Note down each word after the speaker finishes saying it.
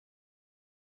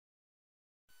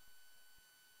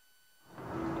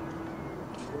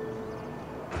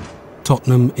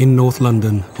Tottenham in North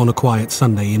London on a quiet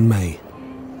Sunday in May.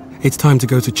 It's time to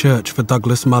go to church for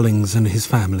Douglas Mullings and his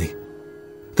family.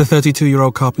 The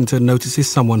 32-year-old carpenter notices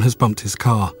someone has bumped his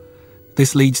car.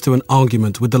 This leads to an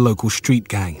argument with the local street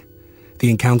gang.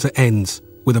 The encounter ends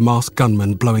with a masked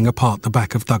gunman blowing apart the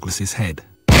back of Douglas's head.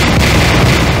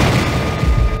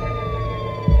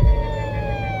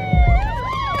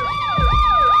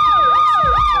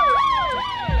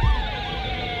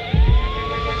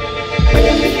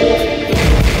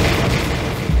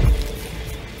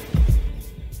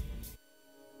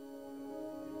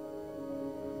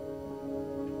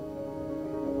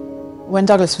 When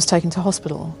Douglas was taken to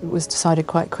hospital, it was decided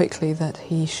quite quickly that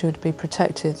he should be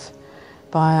protected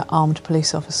by armed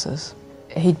police officers.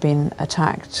 He'd been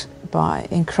attacked by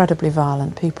incredibly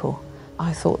violent people.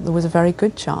 I thought there was a very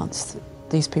good chance that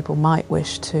these people might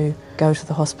wish to go to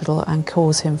the hospital and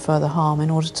cause him further harm in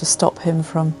order to stop him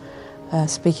from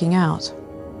speaking out.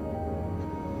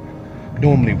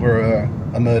 Normally we're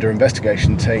a murder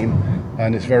investigation team,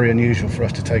 and it's very unusual for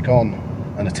us to take on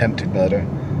an attempted murder.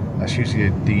 That's usually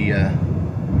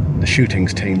the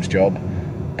shootings team's job,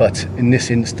 but in this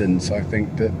instance I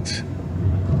think that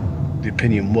the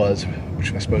opinion was,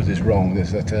 which I suppose is wrong,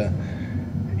 is that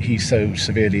he's so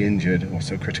severely injured or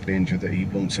so critically injured that he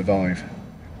won't survive.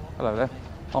 Hello there,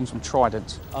 I'm from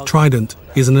Trident. Trident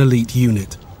is an elite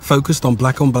unit focused on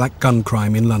black-on-black gun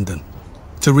crime in London.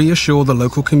 To reassure the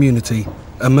local community,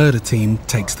 a murder team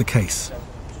takes the case.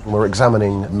 We're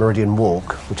examining Meridian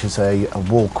Walk, which is a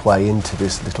walkway into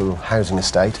this little housing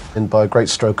estate. And by a great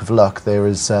stroke of luck, there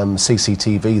is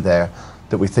CCTV there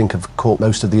that we think have caught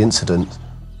most of the incident.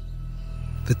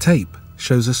 The tape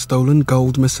shows a stolen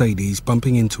gold Mercedes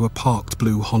bumping into a parked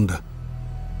blue Honda.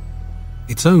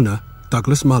 Its owner,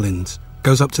 Douglas Mullings,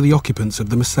 goes up to the occupants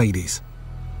of the Mercedes.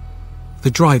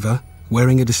 The driver,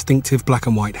 wearing a distinctive black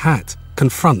and white hat,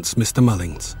 confronts Mr.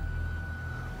 Mullings.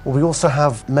 Well, we also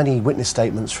have many witness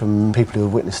statements from people who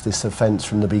have witnessed this offence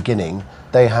from the beginning.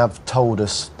 They have told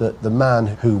us that the man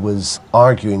who was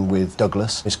arguing with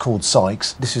Douglas is called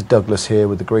Sykes. This is Douglas here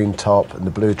with the green top and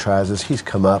the blue trousers. He's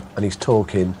come up and he's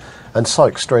talking, and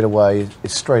Sykes straight away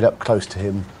is straight up close to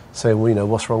him saying, well, you know,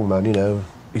 what's wrong, man? You know,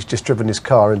 he's just driven his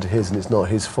car into his and it's not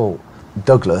his fault.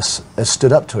 Douglas has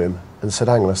stood up to him and said,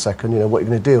 hang on a second, you know, what are you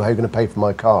going to do? How are you going to pay for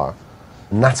my car?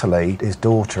 Natalie, his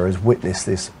daughter, has witnessed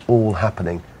this all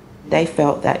happening. They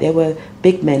felt that there were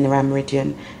big men around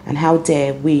Meridian, and how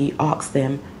dare we ask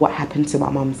them what happened to my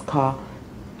mum's car.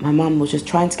 My mum was just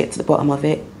trying to get to the bottom of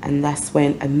it, and that's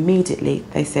when immediately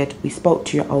they said, we spoke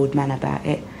to your old man about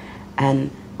it,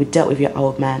 and we dealt with your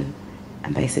old man,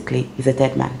 and basically he's a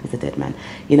dead man, he's a dead man.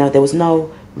 You know, there was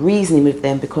no reasoning with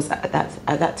them, because at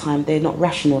that time they're not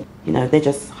rational. You know, they're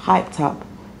just hyped up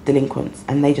delinquents,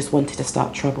 and they just wanted to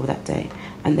start trouble that day,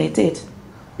 and they did.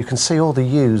 You can see all the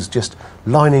youths just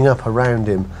lining up around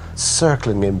him,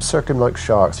 circling him like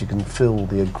sharks. You can feel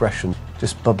the aggression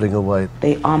just bubbling away.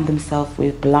 They armed themselves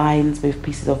with blinds, with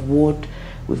pieces of wood,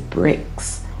 with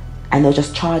bricks, and they were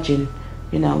just charging,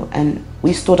 you know, and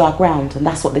we stood our ground, and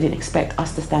that's what they didn't expect,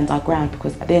 us to stand our ground,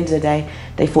 because at the end of the day,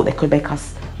 they thought they could make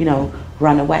us, you know,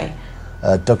 run away.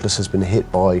 Douglas has been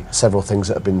hit by several things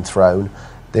that have been thrown.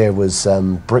 There was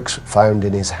bricks found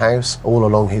in his house, all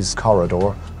along his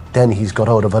corridor. Then he's got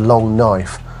hold of a long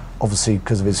knife. Obviously,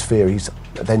 because of his fear, he's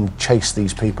then chased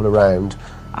these people around.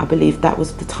 I believe that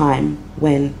was the time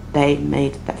when they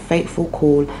made that fateful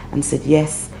call and said,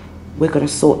 yes, we're going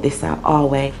to sort this out our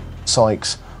way.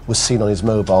 Sykes was seen on his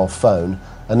mobile phone,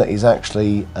 and that he's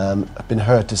actually been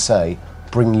heard to say,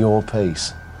 bring your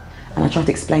peace. And I tried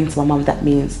to explain to my mum that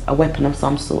means a weapon of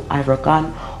some sort, either a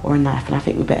gun or a knife, and I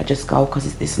think we better just go,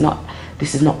 because this is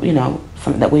not, you know,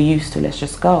 something that we're used to. Let's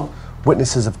just go.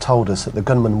 Witnesses have told us that the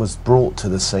gunman was brought to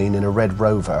the scene in a Red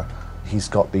Rover. He's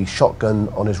got the shotgun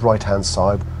on his right-hand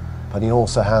side, but he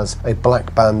also has a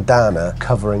black bandana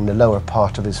covering the lower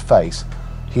part of his face.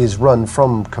 He has run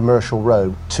from Commercial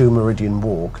Road to Meridian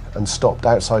Walk and stopped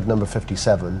outside number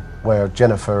 57, where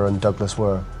Jennifer and Douglas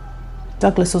were.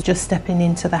 Douglas was just stepping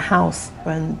into the house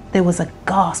and there was a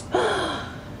gasp.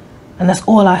 And that's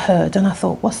all I heard, and I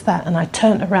thought, what's that? And I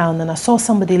turned around and I saw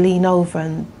somebody lean over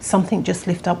and something just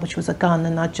lift up, which was a gun,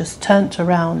 and I just turned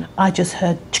around. I just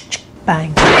heard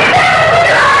bang.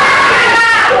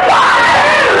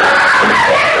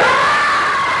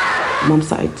 Mum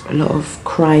started a lot of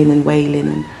crying and wailing,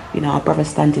 and you know, our brother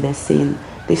standing there seeing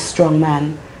this strong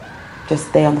man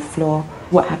just there on the floor.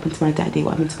 What happened to my daddy?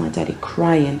 What happened to my daddy?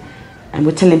 Crying. And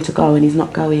we're telling him to go and he's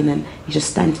not going, and he's just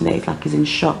standing there like he's in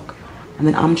shock. And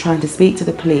then I'm trying to speak to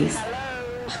the police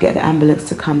to get the ambulance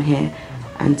to come here,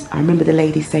 And I remember the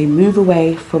lady saying, "Move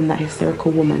away from that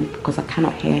hysterical woman because I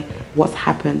cannot hear what's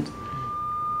happened."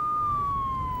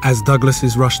 As Douglas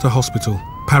is rushed to hospital,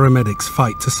 paramedics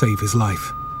fight to save his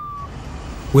life.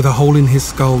 With a hole in his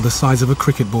skull the size of a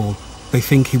cricket ball, they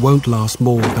think he won't last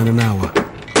more than an hour.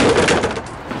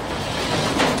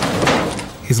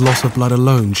 His loss of blood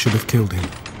alone should have killed him.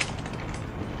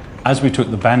 As we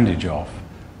took the bandage off,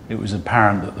 it was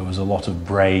apparent that there was a lot of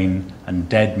brain and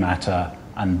dead matter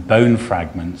and bone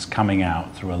fragments coming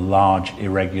out through a large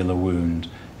irregular wound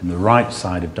in the right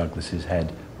side of Douglas's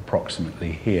head,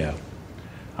 approximately here.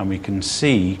 And we can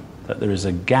see that there is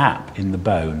a gap in the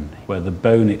bone where the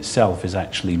bone itself is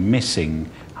actually missing,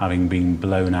 having been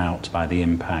blown out by the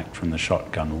impact from the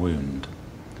shotgun wound.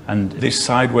 And this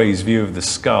sideways view of the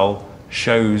skull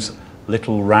shows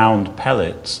little round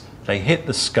pellets. They hit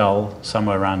the skull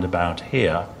somewhere around about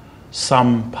here.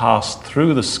 Some passed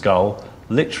through the skull,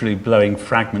 literally blowing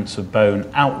fragments of bone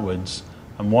outwards,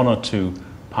 and one or two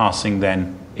passing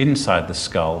then inside the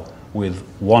skull, with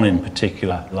one in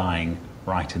particular lying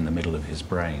right in the middle of his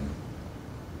brain.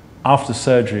 After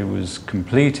surgery was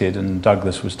completed and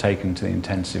Douglas was taken to the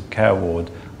intensive care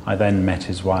ward, I then met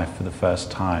his wife for the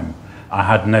first time. I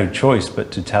had no choice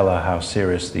but to tell her how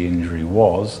serious the injury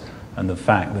was and the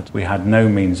fact that we had no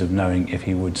means of knowing if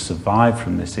he would survive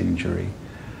from this injury.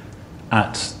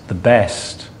 At the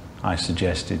best, I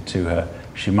suggested to her,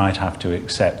 she might have to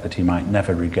accept that he might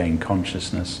never regain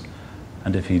consciousness,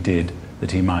 and if he did,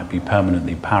 that he might be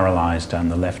permanently paralysed down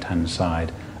the left-hand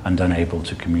side and unable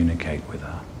to communicate with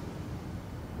her.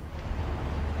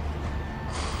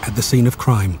 At the scene of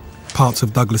crime, parts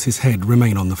of Douglas's head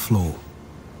remain on the floor.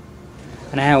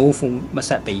 And how awful must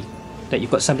that be, that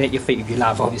you've got somebody at your feet who you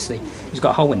love, obviously, who's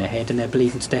got a hole in their head and they're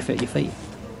bleeding to death at your feet.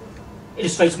 It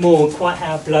illustrates more quite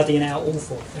how bloody and how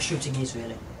awful a shooting is,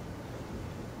 really.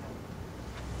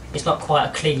 It's not quite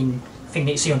a clean thing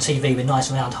that you see on TV with nice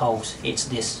round holes. It's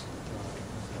this.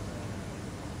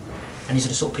 And these are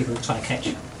the sort of people we're trying to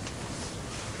catch.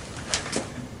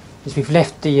 As we've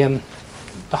left the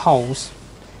holes,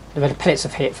 the pellets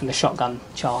have hit from the shotgun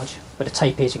charge, but the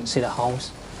tape is, you can see the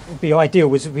holes. What would be ideal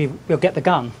was we'll get the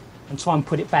gun and try and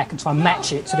put it back and try and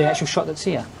match it to the actual shot that's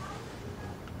here.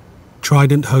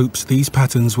 Trident hopes these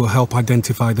patterns will help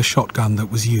identify the shotgun that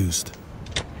was used.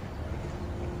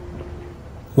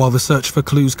 While the search for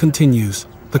clues continues,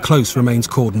 the close remains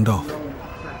cordoned off.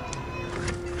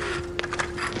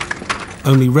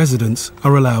 Only residents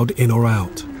are allowed in or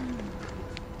out.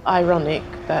 Ironic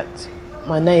that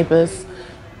my neighbours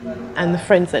and the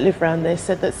friends that live around there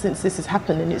said that since this has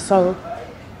happened, and it's so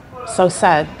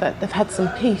sad that they've had some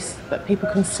peace, that people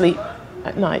can sleep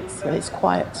at nights when it's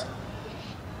quiet.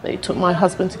 But it took my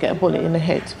husband to get a bullet in the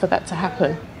head for that to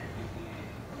happen.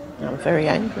 And I'm very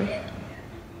angry.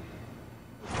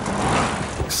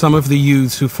 Some of the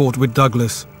youths who fought with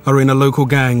Douglas are in a local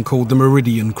gang called the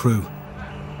Meridian crew.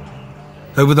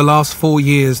 Over the last 4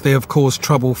 years, they have caused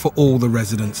trouble for all the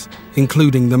residents,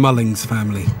 including the Mullings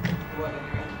family.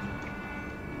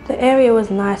 The area was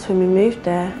nice when we moved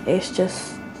there. It's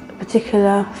just a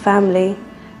particular family.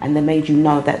 And they made you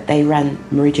know that they ran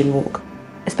Meridian Walk.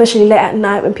 Especially late at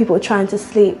night when people were trying to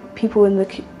sleep, people in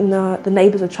the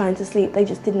neighbours were trying to sleep, they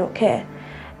just did not care.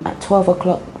 At 12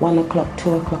 o'clock, 1 o'clock,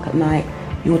 2 o'clock at night,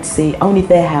 you would see only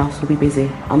their house would be busy.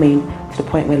 I mean, to the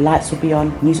point where lights would be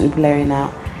on, music would be blaring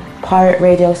out. Pirate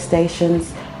radio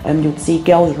stations, you'd see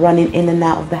girls running in and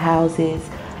out of the houses,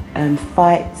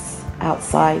 fights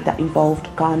outside that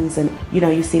involved guns, and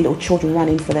you see little children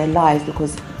running for their lives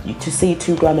because to see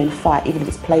two grown men fight, even if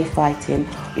it's play fighting,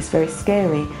 it's very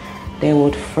scary. They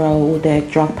would throw all their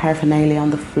drug paraphernalia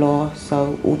on the floor,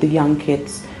 so all the young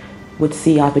kids would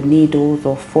see either needles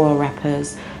or foil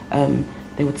wrappers.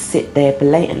 They would sit there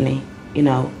blatantly,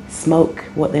 smoke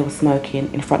what they were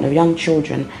smoking in front of young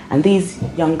children. And these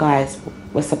young guys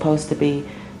were supposed to be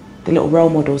the little role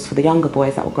models for the younger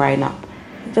boys that were growing up.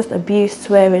 Just abuse,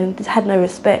 swearing, just had no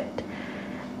respect.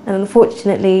 And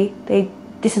unfortunately,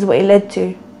 this is what it led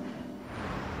to.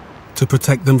 To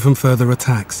protect them from further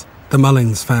attacks, the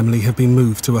Mullings family have been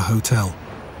moved to a hotel.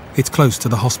 It's close to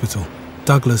the hospital.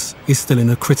 Douglas is still in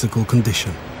a critical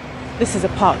condition. This is a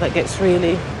part that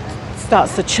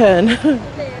starts to churn.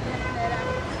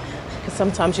 Because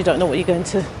sometimes you don't know what you're going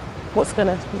to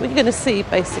see,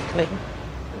 basically.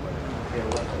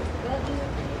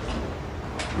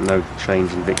 No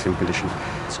change in victim condition.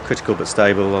 It's critical but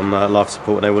stable on life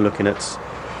support. They were looking at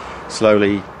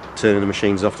slowly turning the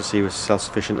machines off to see he was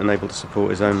self-sufficient and able to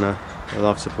support his own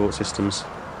life support systems.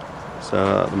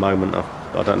 So at the moment,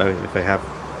 I don't know if they have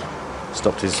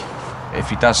stopped his... If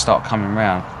he does start coming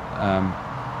round,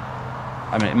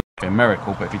 it might be a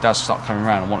miracle, but if he does start coming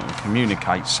around and wanting to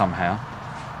communicate somehow,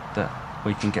 that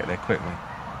we can get there quickly.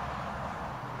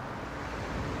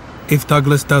 If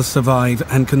Douglas does survive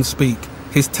and can speak,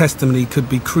 his testimony could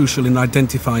be crucial in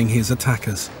identifying his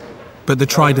attackers. But the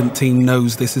Trident team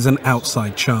knows this is an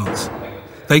outside chance.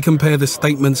 They compare the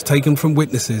statements taken from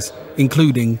witnesses,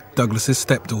 including Douglas's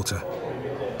stepdaughter.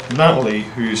 Natalie,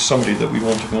 who is somebody that we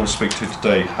want to go and speak to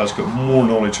today, has got more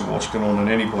knowledge of what's going on than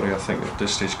anybody, I think, at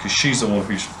this stage, because she's the one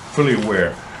who's fully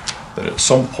aware that at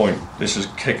some point this is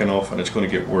kicking off and it's going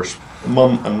to get worse.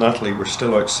 Mum and Natalie were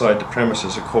still outside the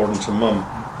premises, according to Mum,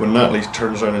 when Natalie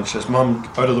turns around and says, "Mum,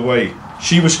 out of the way."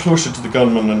 She was closer to the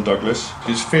gunman than Douglas.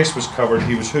 His face was covered,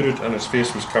 he was hooded and his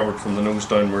face was covered from the nose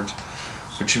downwards.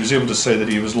 But she was able to say that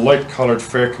he was light-coloured,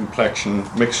 fair complexion,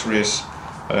 mixed race,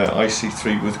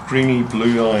 IC3 with greeny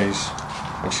blue eyes.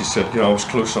 And she said, I was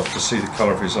close enough to see the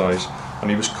colour of his eyes. And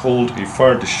he was cold, he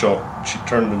fired the shot. She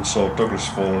turned and saw Douglas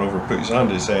falling over, put his hand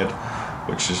to his head,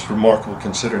 which is remarkable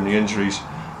considering the injuries.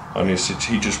 And he said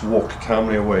he just walked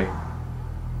calmly away.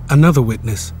 Another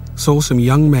witness saw some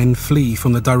young men flee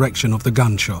from the direction of the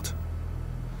gunshot.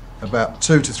 About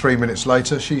 2 to 3 minutes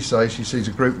later, she says she sees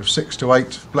a group of 6 to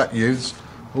 8 black youths,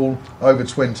 all over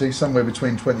 20, somewhere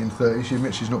between 20 and 30. She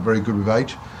admits she's not very good with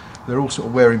age. They're all sort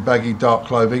of wearing baggy, dark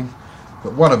clothing,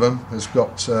 but one of them has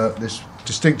got this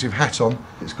distinctive hat on.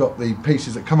 It's got the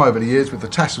pieces that come over the ears with the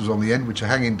tassels on the end, which are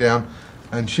hanging down,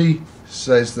 and she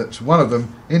says that one of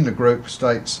them in the group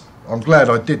states, "I'm glad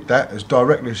I did that," as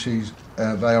directly as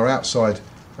they are outside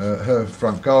her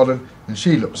front garden, and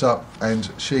she looks up and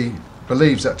she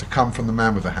believes that to come from the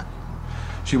man with the hat.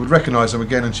 She would recognise them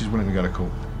again and she's willing to go to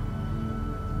court.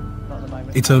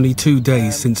 It's only 2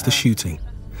 days since the shooting.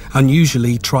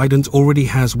 Unusually, Trident already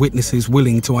has witnesses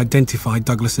willing to identify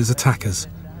Douglas's attackers.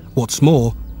 What's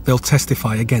more, they'll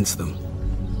testify against them.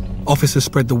 Officers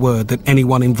spread the word that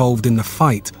anyone involved in the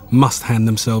fight must hand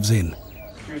themselves in.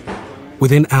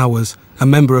 Within hours, a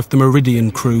member of the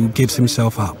Meridian crew gives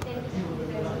himself up.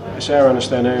 It's our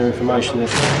understanding, our information, that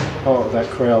part of that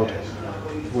crowd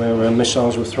where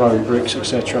missiles were thrown, bricks,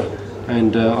 etc.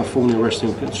 And I formally arrested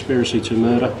him for conspiracy to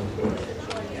murder.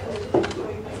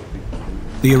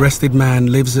 The arrested man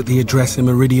lives at the address in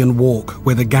Meridian Walk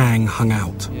where the gang hung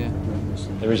out. Yeah.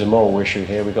 There is a moral issue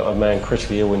here. We've got a man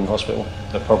critically ill in hospital.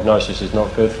 The prognosis is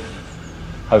not good.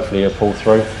 Hopefully he'll pull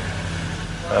through.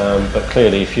 But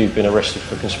clearly, if you've been arrested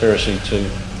for conspiracy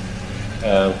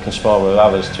to conspire with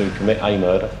others to commit a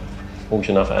murder,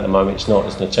 fortunate enough at the moment it's not,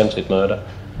 it's an attempted murder,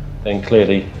 then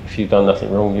clearly, if you've done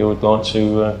nothing wrong, you would like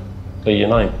to clear your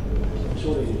name.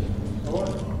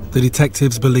 The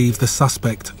detectives believe the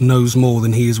suspect knows more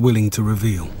than he is willing to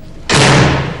reveal.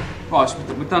 Right, so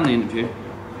we've done the interview.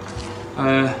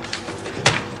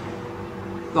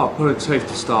 Like pulling teeth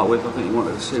to start with, I think he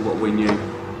wanted to see what we knew.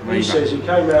 He says he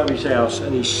came out of his house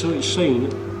and he's seen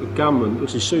the gunman,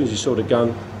 because as soon as he saw the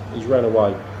gun, he's ran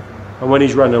away. And when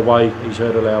he's run away, he's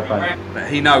heard a loud bang. But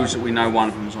he knows that we know one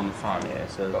of them was on the phone, yeah,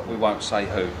 but we won't say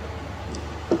who.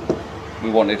 We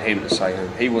wanted him to say who.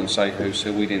 He wouldn't say who,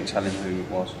 so we didn't tell him who it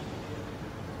was.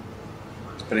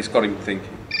 But it's got him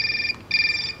thinking.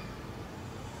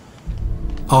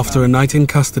 After a night in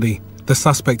custody, the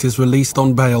suspect is released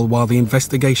on bail while the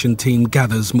investigation team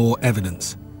gathers more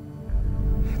evidence.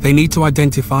 They need to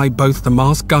identify both the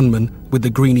masked gunman with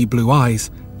the greeny blue eyes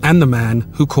and the man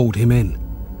who called him in.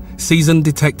 Seasoned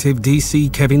detective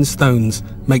DC Kevin Stones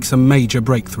makes a major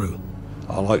breakthrough.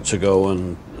 I like to go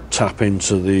and tap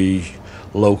into the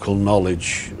local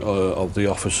knowledge of the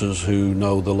officers who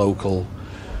know the local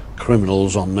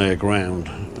criminals on their ground.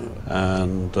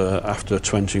 And after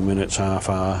 20 minutes, half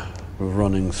hour of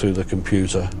running through the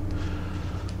computer,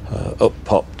 up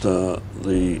popped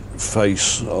the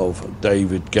face of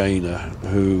David Gaynor,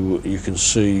 who you can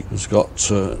see has got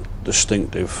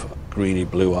distinctive greeny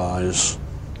blue eyes.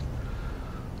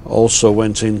 Also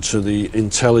went into the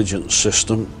intelligence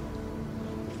system,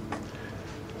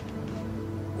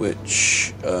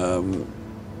 which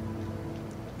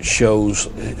shows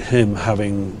him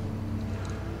having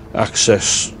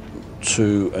access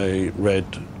to a red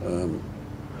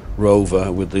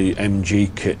Rover with the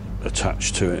MG kit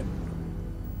attached to it.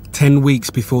 10 weeks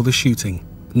before the shooting,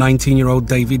 19-year-old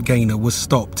David Gaynor was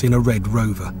stopped in a red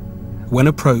Rover. When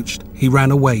approached, he ran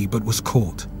away but was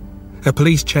caught. A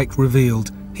police check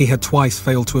revealed he had twice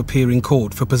failed to appear in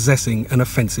court for possessing an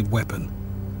offensive weapon.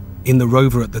 In the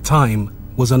Rover at the time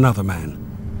was another man.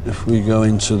 If we go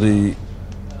into the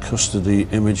custody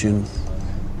imaging.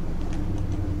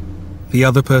 The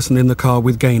other person in the car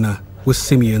with Gaynor was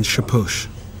Simeon Shapush,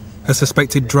 a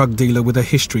suspected drug dealer with a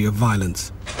history of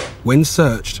violence. When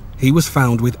searched, he was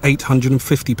found with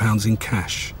 £850 in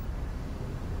cash.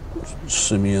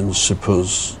 Simeon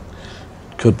Sipuz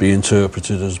could be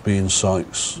interpreted as being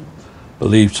Sykes,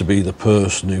 believed to be the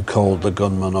person who called the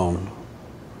gunman on.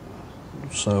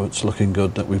 So it's looking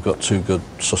good that we've got two good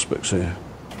suspects here.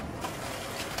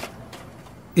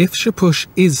 If Shapush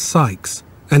is Sykes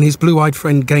and his blue-eyed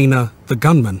friend Gaynor the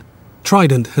gunman,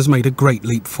 Trident has made a great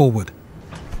leap forward.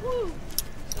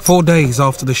 4 days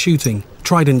after the shooting,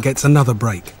 Trident gets another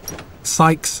break.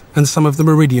 Sykes and some of the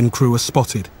Meridian crew are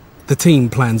spotted. The team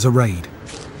plans a raid.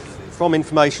 From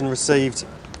information received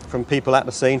from people at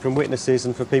the scene, from witnesses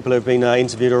and from people who have been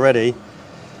interviewed already,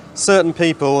 certain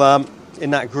people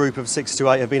in that group of 6 to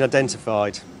 8 have been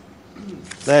identified.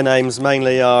 Their names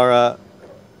mainly are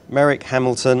Merrick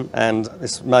Hamilton and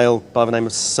this male by the name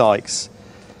of Sykes.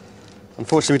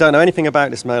 Unfortunately, we don't know anything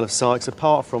about this male of Sykes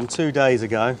apart from 2 days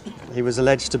ago he was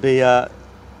alleged to be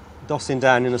dossing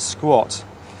down in a squat,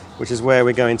 which is where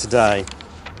we're going today.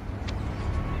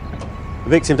 The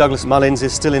victim, Douglas Mullings,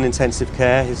 is still in intensive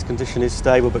care. His condition is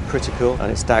stable but critical,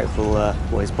 and it's doubtful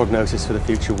what his prognosis for the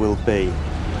future will be.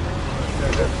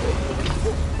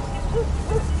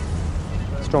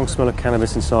 Strong smell of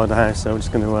cannabis inside the house, so we're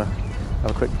just going to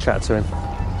have a quick chat to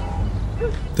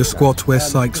him. The squat where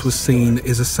Sykes was seen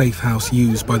is a safe house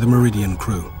used by the Meridian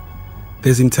crew.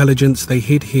 There's intelligence they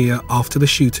hid here after the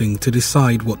shooting to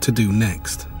decide what to do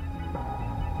next.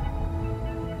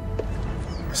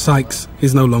 Sykes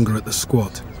is no longer at the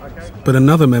squat, but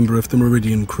another member of the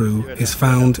Meridian crew is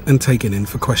found and taken in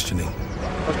for questioning.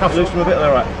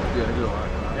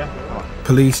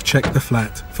 Police check the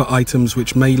flat for items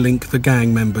which may link the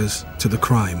gang members to the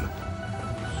crime.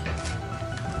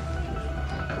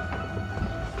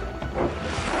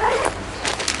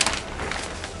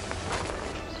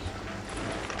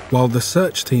 While the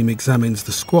search team examines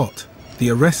the squat, the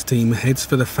arrest team heads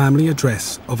for the family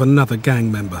address of another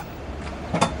gang member.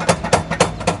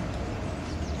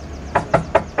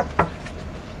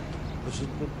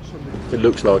 It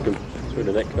looks like him, through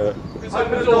the neck hurt.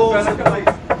 Open the door,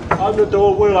 Open the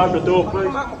door, we'll open the door,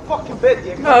 please. fucking bed,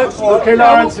 you No, okay,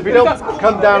 Lawrence, if you don't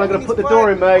come down, I'm going to put the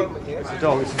door in, mate. It's a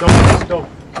dog, it's a dog, it's a dog.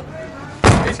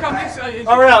 He's coming.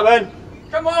 Hurry up, then.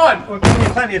 Come on. We'll give you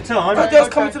plenty of time. The girl's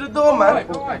coming to the door, man.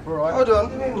 All right. Hold on,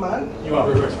 come in, man. You are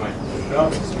under arrest, mate. You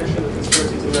are suspicion of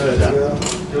conspiracy to murder.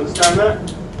 Do you understand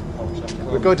that?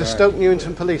 We're going to Stoke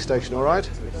Newington Police Station, all right?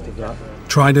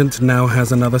 Trident now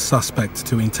has another suspect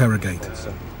to interrogate,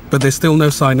 but there's still no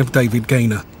sign of David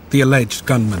Gaynor, the alleged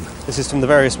gunman. This is from the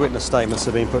various witness statements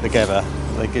that have been put together.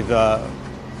 They give,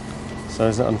 so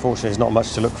unfortunately there's not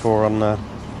much to look for on the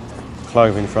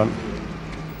clothing front.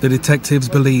 The detectives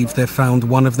believe they've found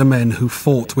one of the men who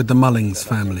fought with the Mullings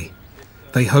family.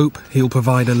 They hope he'll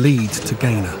provide a lead to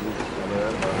Gaynor.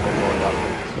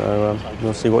 So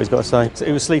we'll see what he's got to say. So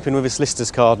he was sleeping with his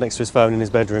solicitor's card next to his phone in his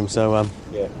bedroom, so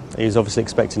he was obviously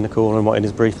expecting the call and wanted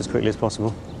his brief as quickly as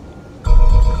possible.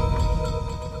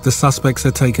 The suspects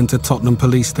are taken to Tottenham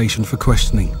police station for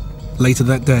questioning. Later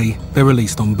that day, they're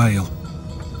released on bail.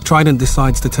 Trident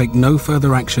decides to take no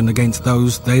further action against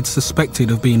those they'd suspected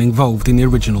of being involved in the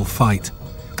original fight.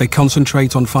 They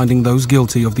concentrate on finding those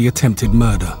guilty of the attempted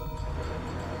murder.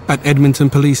 At Edmonton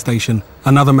police station,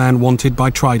 another man wanted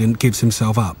by Trident gives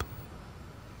himself up.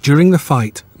 During the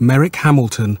fight, Merrick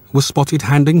Hamilton was spotted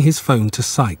handing his phone to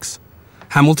Sykes.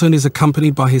 Hamilton is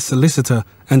accompanied by his solicitor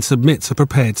and submits a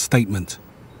prepared statement.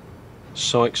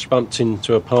 Sykes bumped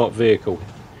into a parked vehicle.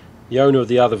 The owner of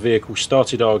the other vehicle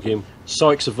started arguing.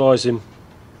 Sykes advised him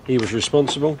he was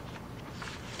responsible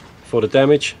for the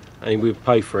damage and he would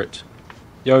pay for it.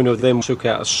 The owner then took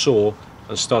out a saw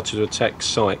and started to attack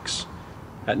Sykes.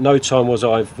 At no time was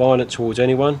I violent towards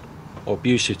anyone or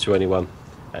abusive to anyone.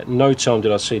 At no time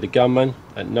did I see the gunman.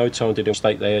 At no time did he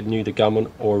state they knew the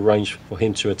gunman or arranged for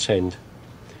him to attend.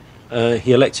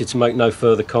 He elected to make no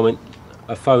further comment.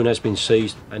 A phone has been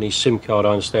seized and his SIM card, I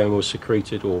understand, was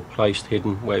secreted or placed,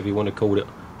 hidden, whatever you want to call it,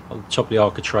 on top of the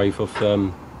architrave of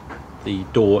the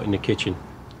door in the kitchen.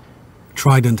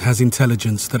 Trident has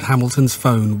intelligence that Hamilton's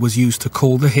phone was used to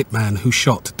call the hitman who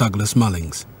shot Douglas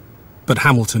Mullings. But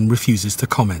Hamilton refuses to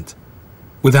comment.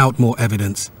 Without more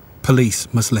evidence,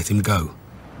 police must let him go.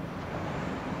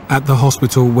 At the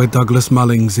hospital where Douglas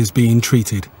Mullings is being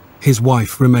treated, his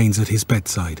wife remains at his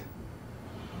bedside.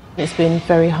 It's been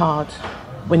very hard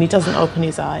when he doesn't open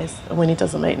his eyes and when he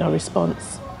doesn't make no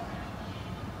response.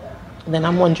 And then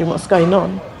I'm wondering what's going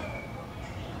on.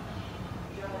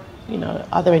 You know,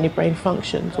 are there any brain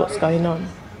functions? What's going on?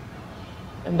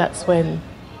 And that's when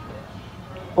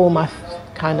all my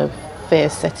kind of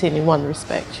fears set in one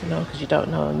respect, you know, because you don't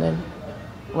know. And then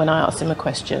when I ask him a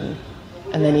question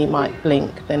and then he might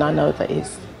blink, then I know that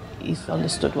he's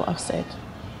understood what I've said.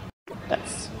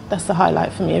 That's that's the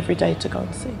highlight for me every day to go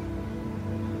and see.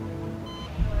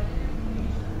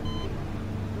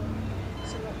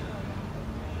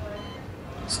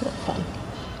 It's not fun.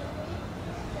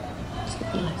 It's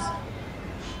not nice.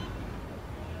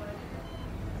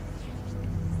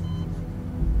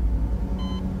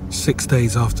 Six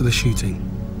days after the shooting,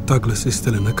 Douglas is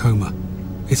still in a coma.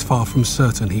 It's far from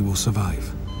certain he will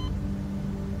survive.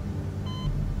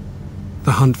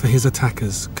 The hunt for his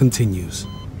attackers continues.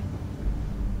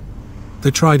 The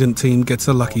Trident team gets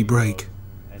a lucky break.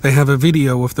 They have a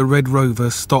video of the Red Rover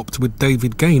stopped with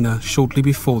David Gaynor shortly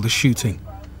before the shooting.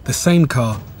 The same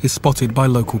car is spotted by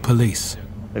local police.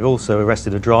 They've also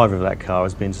arrested a driver of that car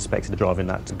as being suspected of driving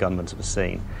that gunman to the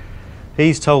scene.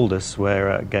 He's told us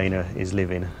where Gaynor is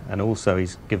living, and also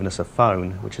he's given us a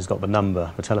phone which has got the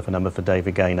telephone number for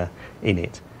David Gaynor in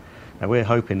it. Now we're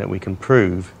hoping that we can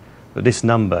prove that this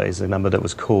number is the number that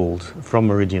was called from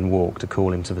Meridian Walk to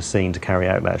call him to the scene to carry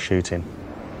out that shooting.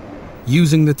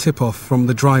 Using the tip-off from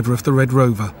the driver of the Red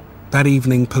Rover, that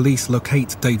evening police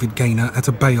locate David Gaynor at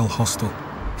a bail hostel.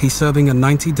 He's serving a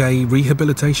 90-day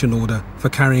rehabilitation order for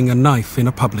carrying a knife in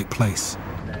a public place.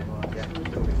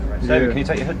 David, can you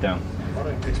take your hood down?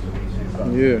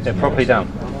 Yeah, properly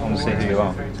down. I want to see who you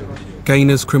are.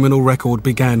 Gaynor's criminal record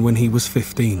began when he was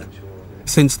 15.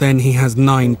 Since then, he has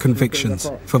 9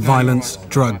 convictions for violence,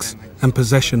 drugs, and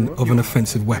possession of an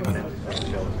offensive weapon.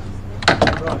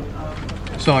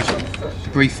 Sergeant, the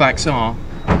brief facts are,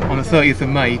 on the 30th of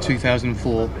May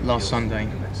 2004, last Sunday,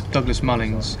 Douglas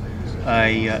Mullings,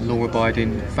 a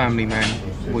law-abiding family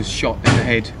man, was shot in the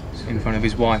head in front of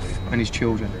his wife and his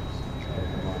children.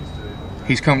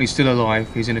 He's currently still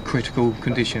alive, he's in a critical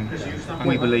condition, and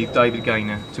we believe David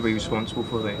Gaynor to be responsible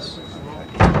for this.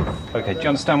 Okay, do you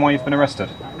understand why you've been arrested?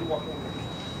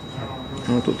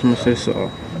 I talked to my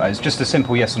sister. It's just a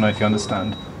simple yes or no if you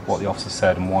understand what the officer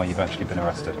said and why you've actually been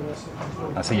arrested.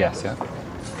 That's a yes, yeah?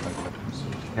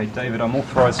 Okay, David, I'm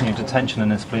authorising your detention in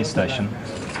this police station.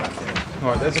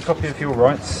 Alright, there's a copy of your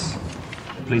rights.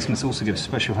 Police must also give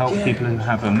special help to people who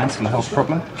have a mental health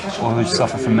problem or who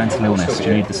suffer from mental illness. Do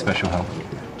you need the special help?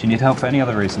 Do you need help for any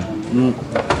other reason? I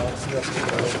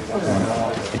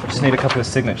just need a couple of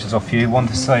signatures off you, one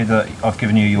to say that I've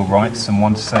given you your rights and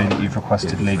one to say that you've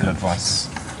requested legal advice.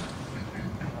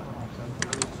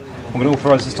 I'm going to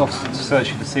authorise this officer to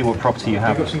search you to see what property you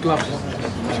have. Got some gloves.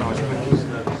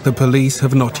 The police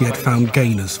have not yet found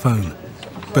Gaynor's phone,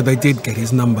 but they did get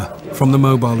his number from the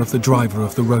mobile of the driver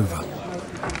of the Rover.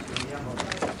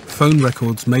 Phone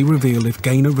records may reveal if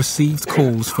Gaynor received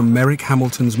calls from Merrick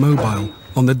Hamilton's mobile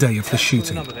on the day of the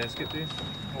shooting.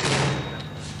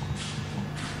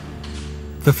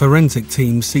 The forensic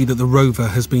team see that the Rover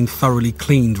has been thoroughly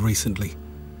cleaned recently,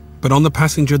 but on the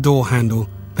passenger door handle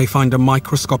they find a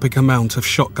microscopic amount of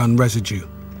shotgun residue.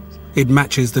 It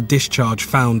matches the discharge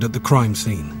found at the crime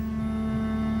scene.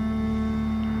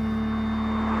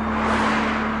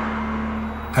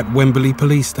 At Wembley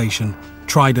Police Station,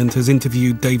 Trident has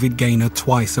interviewed David Gaynor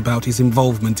twice about his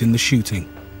involvement in the shooting.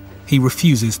 He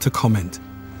refuses to comment.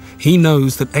 He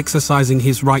knows that exercising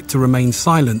his right to remain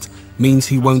silent means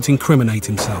he won't incriminate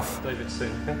himself.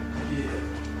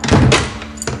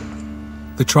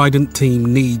 The Trident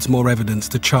team needs more evidence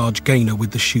to charge Gaynor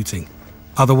with the shooting.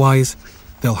 Otherwise,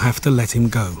 they'll have to let him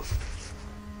go.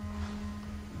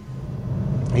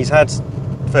 He's had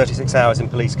 36 hours in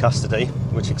police custody,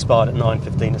 which expired at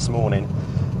 9:15 this morning.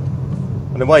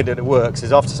 And the way that it works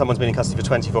is after someone's been in custody for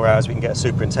 24 hours, we can get a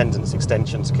superintendent's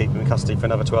extension to keep them in custody for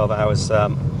another 12 hours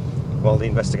while the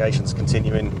investigation's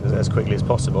continuing as quickly as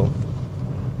possible.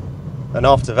 And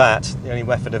after that, the only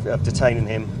method of detaining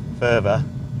him further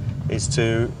is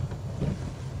to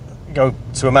go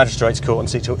to a magistrate's court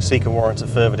and seek a warrant of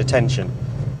further detention.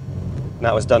 And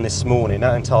that was done this morning.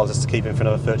 That entitles us to keep him for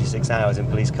another 36 hours in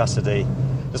police custody.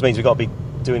 This means we've got to be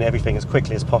doing everything as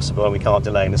quickly as possible and we can't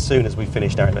delay. And as soon as we've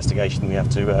finished our investigation, we have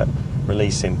to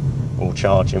release him or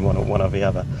charge him, one or the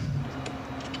other.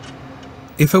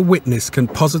 If a witness can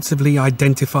positively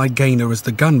identify Gaynor as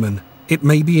the gunman, it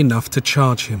may be enough to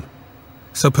charge him.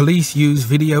 So police use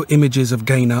video images of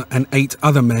Gaynor and 8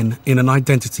 other men in an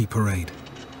identity parade.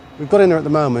 We've got in there at the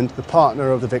moment the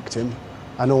partner of the victim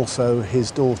and also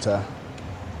his daughter.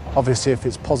 Obviously, if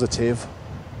it's positive,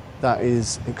 that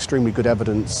is extremely good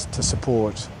evidence to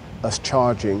support us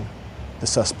charging the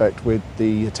suspect with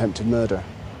the attempted murder.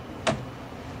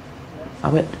 I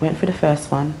went for the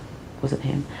first one, wasn't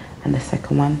him, and the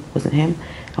second one wasn't him.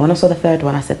 And when I saw the third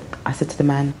one, I said to the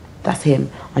man, that's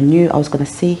him. I knew I was going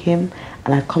to see him,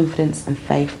 and I had confidence and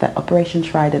faith that Operation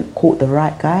Trident caught the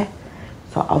right guy.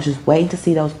 So I was just waiting to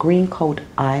see those green cold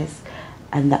eyes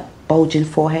and that bulging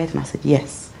forehead, and I said,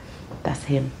 yes, that's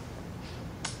him.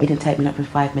 It didn't take me up for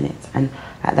 5 minutes, and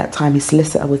at that time his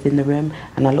solicitor was in the room,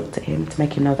 and I looked at him to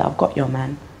make him know that I've got your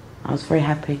man. I was very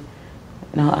happy.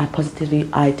 You know, I positively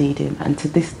ID'd him, and to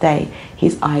this day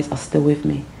his eyes are still with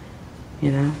me,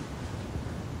 you know.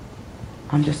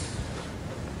 I'm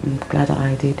glad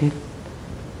I ID'd him.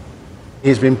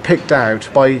 He's been picked out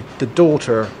by the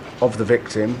daughter of the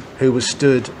victim, who was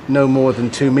stood no more than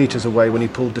 2 metres away when he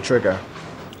pulled the trigger.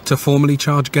 To formally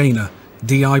charge Gaynor,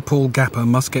 DI Paul Gapper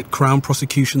must get Crown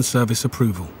Prosecution Service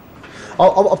approval.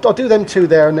 I'll do them 2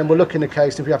 there, and then we'll look in the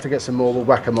case. If we have to get some more, we'll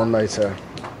whack them on later.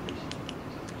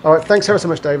 All right, thanks ever so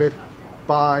much, David.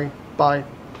 Bye. Bye.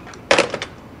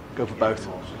 Go for both.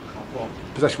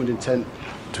 Possession with intent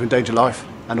to endanger life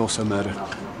and also murder.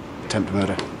 Attempt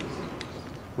murder.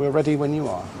 We're ready when you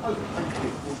are.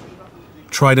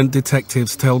 Trident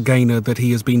detectives tell Gaynor that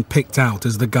he has been picked out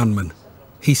as the gunman.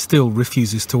 He still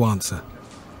refuses to answer.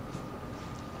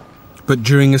 But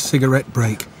during a cigarette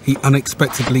break, he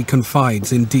unexpectedly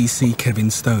confides in DC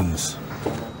Kevin Stones.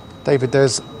 David,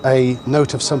 there's a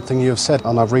note of something you have said,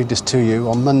 and I'll read this to you.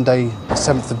 On Monday,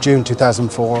 7th of June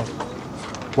 2004,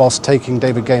 whilst taking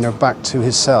David Gaynor back to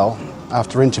his cell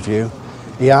after interview,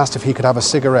 he asked if he could have a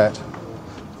cigarette.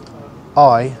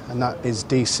 I, and that is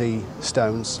DC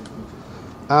Stones,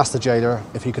 asked the jailer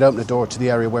if he could open the door to the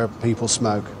area where people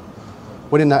smoke.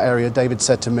 When in that area, David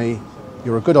said to me,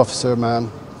 "You're a good officer,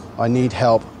 man. I need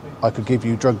help. I could give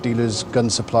you drug dealers, gun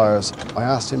suppliers." I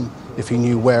asked him if he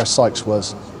knew where Sykes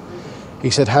was. He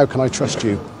said, "How can I trust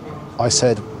you?" I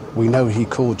said, "We know he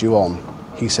called you on."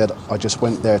 He said, "I just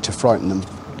went there to frighten them.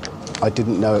 I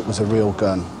didn't know it was a real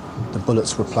gun. The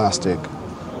bullets were plastic.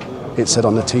 It said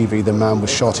on the TV the man was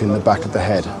shot in the back of the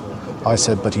head." I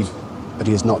said, but he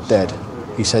is not dead."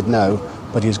 He said, "No,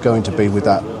 but he is going to be with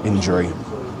that injury."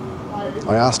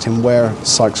 I asked him where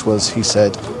Sykes was. He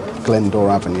said,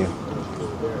 "Glendore Avenue."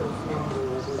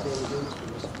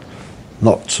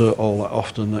 Not all that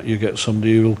often that you get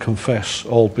somebody who will confess,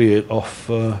 albeit off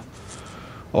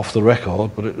the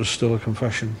record, but it was still a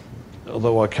confession.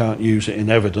 Although I can't use it in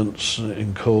evidence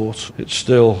in court, it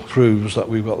still proves that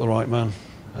we've got the right man.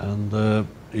 And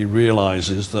he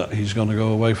realises that he's going to go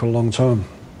away for a long time.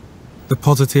 The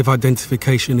positive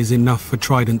identification is enough for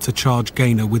Trident to charge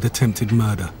Gaynor with attempted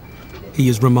murder. He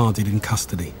is remanded in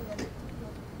custody.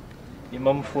 Your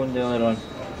mum phoned earlier on.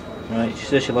 Right, she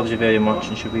says she loves you very much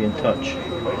and she'll be in touch.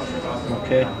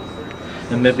 Okay?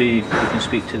 And maybe you can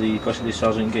speak to the custody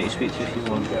sergeant and get you to speak to if you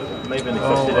want. Maybe in the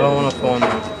custody. I don't want to phone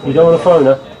her. You don't want to phone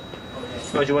her?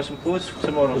 Oh, do you want some clothes for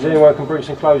tomorrow? Does anyone can bring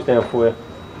some clothes down for you?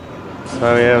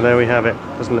 So yeah, there we have it.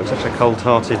 Doesn't look such a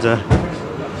cold-hearted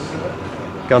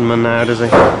gunman now, does he?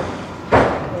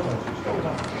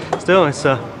 Still, it's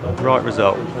a right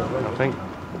result, I think.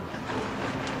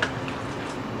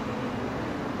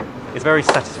 It's a very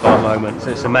satisfying moment.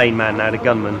 So it's the main man now, the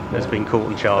gunman, has been caught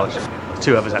and charged. There's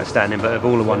 2 others outstanding, but of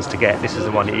all the ones to get, this is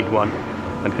the one that he'd won.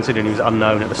 And considering he was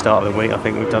unknown at the start of the week, I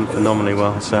think we've done phenomenally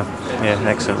well. So yeah,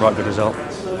 excellent, right good result.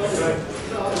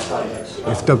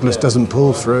 If Douglas doesn't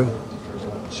pull through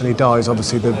and he dies,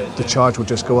 obviously the charge will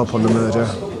just go up on the murder.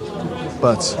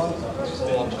 But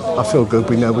I feel good,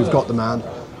 we know we've got the man.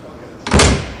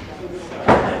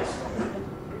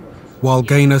 While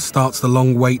Gaynor starts the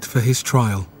long wait for his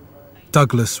trial,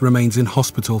 Douglas remains in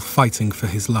hospital fighting for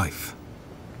his life.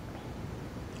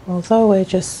 Although we're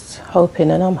just hoping,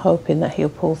 and I'm hoping that he'll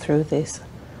pull through this,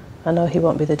 I know he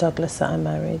won't be the Douglas that I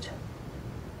married.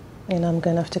 And I'm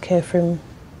going to have to care for him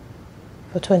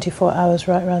for 24 hours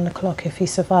right around the clock if he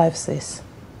survives this.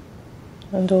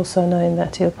 And also knowing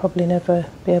that he'll probably never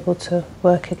be able to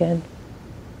work again.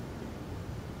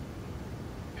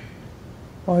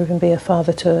 Or even be a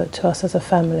father to us as a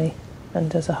family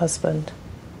and as a husband.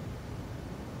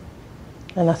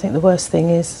 And I think the worst thing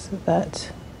is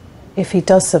that if he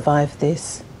does survive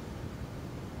this,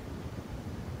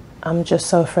 I'm just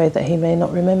so afraid that he may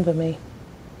not remember me.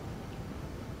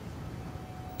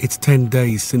 It's 10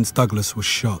 days since Douglas was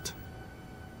shot.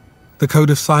 The code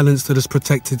of silence that has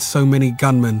protected so many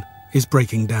gunmen is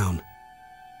breaking down.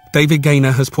 David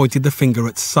Gaynor has pointed the finger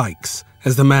at Sykes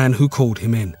as the man who called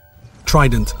him in.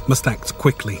 Trident must act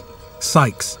quickly.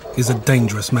 Sykes is a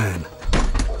dangerous man.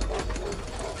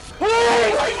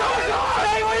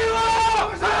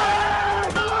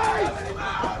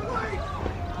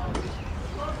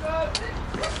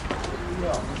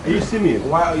 Are you Simeon?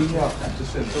 Why are you here?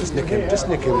 Just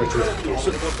nick him, Richard.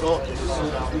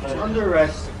 Under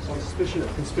arrest on suspicion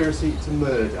of conspiracy to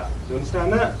murder. Do you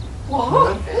understand that?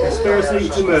 What? Conspiracy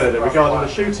to murder regarding the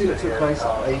shooting that took place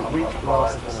a week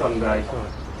last Sunday.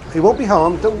 He won't be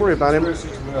harmed, don't worry about him.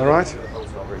 All right?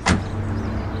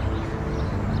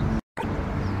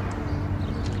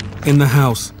 In the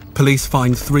house, police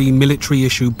find 3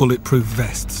 military-issue bulletproof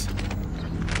vests.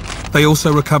 They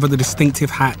also recover the distinctive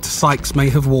hat Sykes may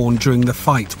have worn during the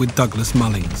fight with Douglas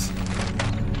Mullings.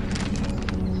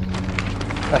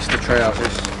 That's the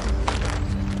trousers.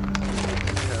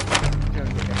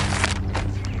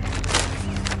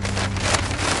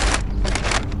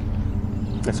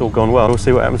 It's all gone well. We'll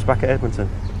see what happens back at Edmonton.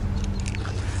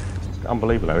 It's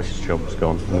unbelievable how this job's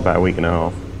gone in about a week and a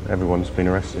half. Everyone's been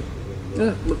arrested.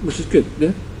 Yeah, which is good,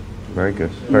 yeah. Very good.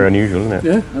 Very unusual, isn't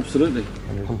it? Yeah, absolutely.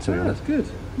 That's good.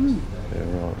 Yeah,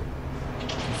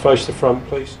 right. Face the front,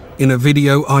 please. In a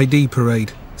video ID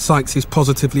parade, Sykes is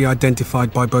positively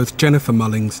identified by both Jennifer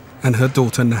Mullings and her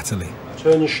daughter Natalie.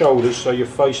 Turn your shoulders so you're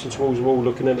facing towards the wall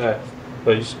looking at that,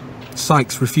 please.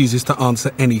 Sykes refuses to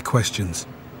answer any questions,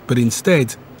 but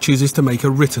instead chooses to make a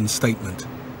written statement.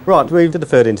 Right, we did the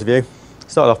third interview.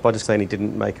 Started off by just saying he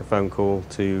didn't make a phone call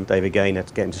to David Gaynor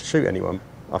to get him to shoot anyone.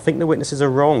 I think the witnesses are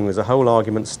wrong, as a whole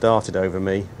argument started over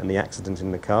me and the accident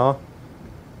in the car.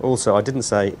 Also, I didn't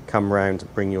say, come round,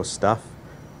 bring your stuff.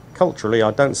 Culturally,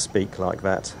 I don't speak like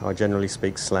that. I generally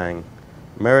speak slang.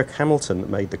 Merrick Hamilton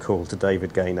made the call to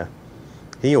David Gaynor.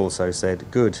 He also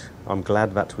said, good, I'm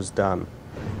glad that was done.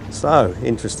 So,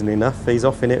 interestingly enough, he's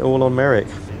off in it all on Merrick.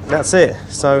 That's it.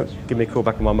 So, give me a call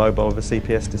back on my mobile with a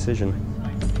CPS decision.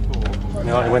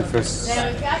 I went for a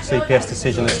CPS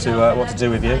decision as to what to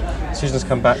do with you. The decision has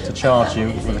come back to charge you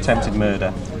with attempted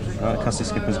murder. The custody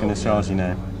skipper's going to charge you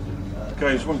now. Okay,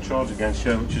 there's one charge against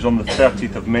you, which is on the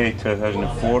 30th of May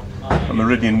 2004 at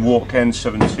Meridian Walk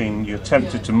N17. You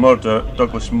attempted to murder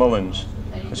Douglas Mullings.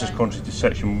 This is contrary to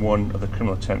Section 1 of the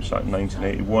Criminal Attempts Act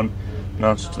 1981. In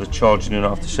answer to the charge, you do not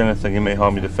have to say anything you may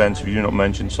harm your defence if you do not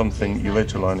mention something you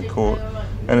later line in court.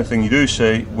 Anything you do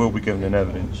say will be given in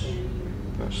evidence.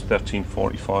 That's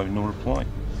 1345, no reply.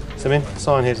 Simeon,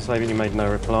 sign here to say that you made no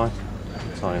reply.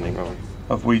 Sign anything wrong.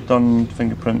 Have we done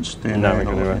fingerprints? No, we're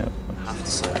going to have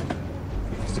to say.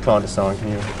 It's declined to sign, can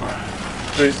you?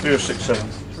 3067.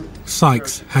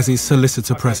 Sykes has his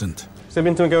solicitor present.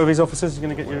 Simeon, do you want to go with his officers? You're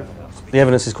going to get your... The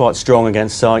evidence is quite strong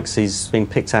against Sykes. He's been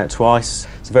picked out twice.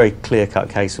 It's a very clear-cut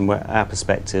case from our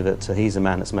perspective that he's the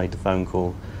man that's made the phone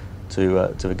call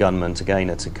to the gunman, to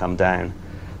Gaynor, to come down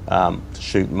to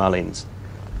shoot Mullings.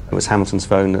 It was Hamilton's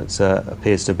phone that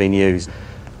appears to have been used.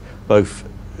 Both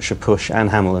Shapush and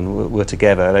Hamilton were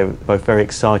together. They were both very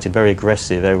excited, very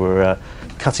aggressive. They were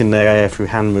cutting their air through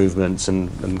hand movements,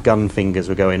 and gun fingers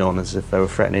were going on as if they were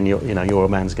threatening, your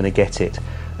man's going to get it,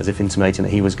 as if intimating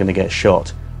that he was going to get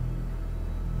shot.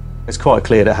 It's quite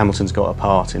clear that Hamilton's got a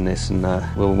part in this, and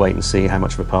we'll wait and see how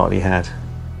much of a part he had.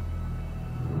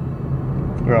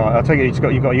 Right, I take it you've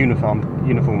got a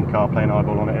uniform car playing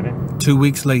eyeball on it, have you? 2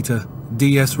 weeks later,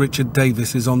 DS Richard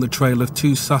Davis is on the trail of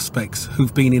 2 suspects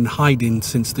who've been in hiding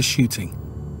since the shooting.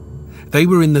 They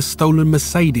were in the stolen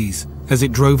Mercedes as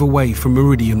it drove away from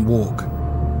Meridian Walk.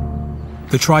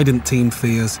 The Trident team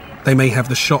fears they may have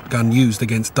the shotgun used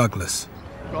against Douglas.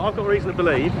 Right, I've got reason to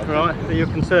believe, right, that you're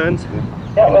concerned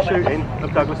in the shooting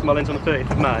of Douglas Mullings on the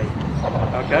 30th of May.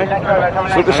 Okay?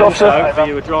 So this officer? So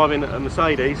you were driving a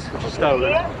Mercedes, which is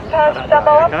stolen. Okay? So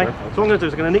what I'm going to do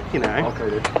is I'm going to nick you now. Okay,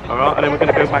 then. Alright, and then we're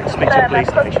going to go back and speak to the police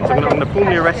station. So I'm going to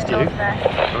formally arrest you,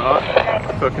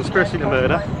 alright, for conspiracy to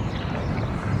murder,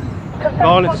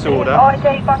 violent disorder,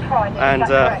 and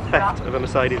theft of a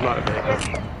Mercedes motor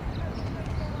vehicle.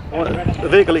 The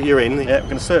vehicle that you're in, yeah, we're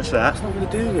going to search that. That's not going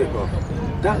to do it, bro.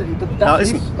 That's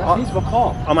his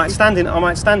car. I might stand in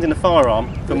a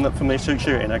firearm from the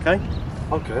shooting, okay?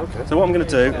 Okay. So what I'm going to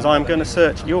do is I'm going to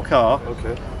search your car.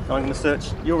 Okay. I'm going to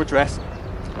search your address.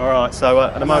 All right. So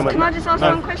at the moment, can I just ask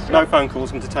one question? No phone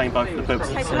calls can detain both the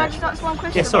purposes. Okay, can I just ask one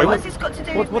question? Yeah, sorry. What's this got to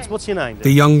do with me? What's your name?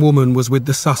 The young woman was with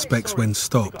the suspects when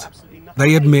stopped.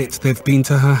 They admit they've been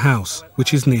to her house,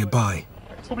 which is nearby.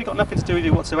 It's probably got nothing to do with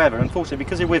you whatsoever. Unfortunately,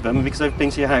 because you're with them and because they've been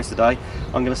to your house today,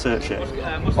 I'm going to search it.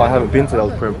 I haven't been to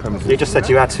those premises. You just said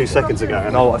you had 2 seconds ago.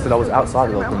 No, I said I was outside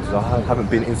of those premises. I haven't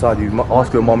been inside. You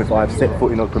ask your mum if I have set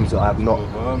foot in those premises. I have not.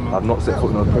 I've not set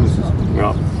foot in those premises.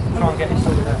 Right.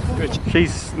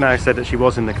 She's now said that she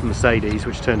was in the Mercedes,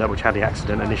 which had the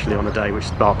accident initially on the day, which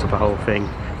sparked up a whole thing.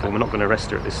 But we're not going to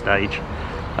arrest her at this stage,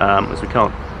 as we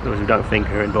don't think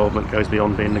her involvement goes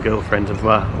beyond being the girlfriend of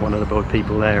one of the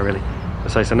people there, really.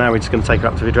 So now we're just going to take her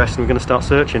up to the address and we're going to start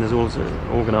searching as all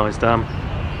organised. And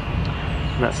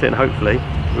that's it, and hopefully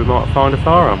we might find a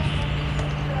firearm.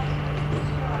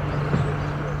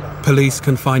 Police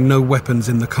can find no weapons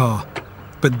in the car,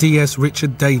 but DS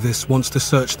Richard Davis wants to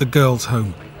search the girls'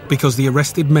 home because the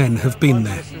arrested men have been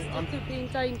there.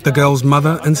 The girl's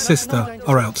mother and sister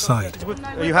are outside.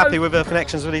 Are you happy with the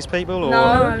connections with these people, or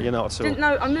no, you're not at all? Didn't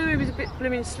know. I knew he was a bit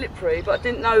blooming slippery, but I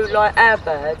didn't know like how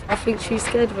bad. I think she's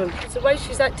scared of him. It's the way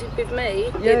she's acted with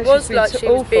me. Yeah, it was she's like she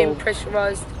was being awful.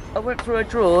 pressurised. I went through her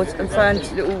drawers and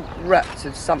found little wraps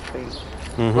of something,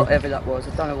 whatever that was.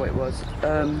 I don't know what it was.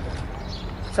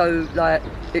 So like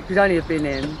it could only have been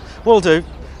him. We'll do.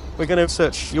 We're going to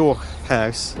search your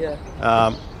house.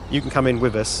 Yeah. You can come in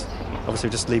with us. Obviously,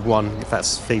 just leave one if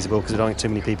that's feasible, because we don't get too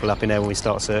many people up in there when we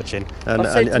start searching.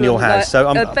 And your house.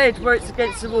 Like, her bed where it's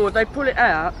against the wall, they pull it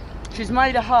out. She's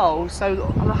made a hole, so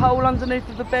the hole underneath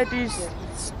of the bed is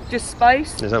just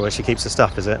space. Is that where she keeps the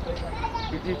stuff? Is it?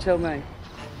 You tell me.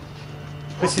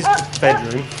 This is the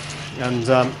bedroom,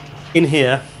 and in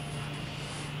here,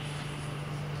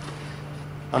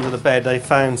 under the bed, they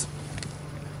found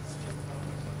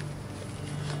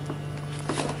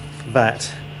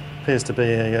that. Appears to be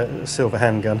a silver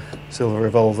handgun, silver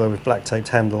revolver with black taped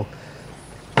handle.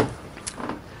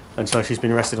 And so she's been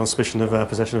arrested on suspicion of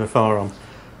possession of a firearm.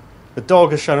 The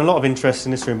dog has shown a lot of interest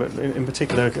in this room, but in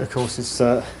particular, of course, it's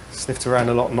sniffed around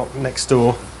a lot, not next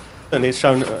door. And it's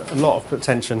shown a lot of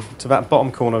attention to that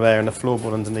bottom corner there and the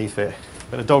floorboard underneath it.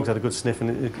 But the dog's had a good sniff,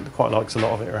 and it quite likes a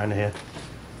lot of it around here.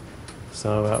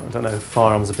 So I don't know if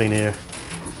firearms have been here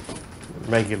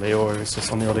regularly or it's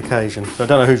just on the odd occasion. So I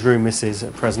don't know whose room this is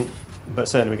at present, but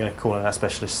certainly we're going to call in our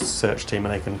specialist search team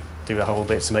and they can do the whole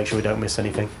bit to make sure we don't miss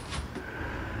anything.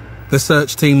 The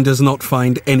search team does not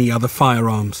find any other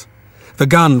firearms. The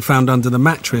gun found under the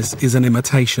mattress is an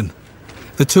imitation.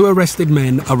 The two arrested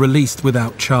men are released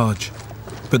without charge,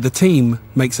 but the team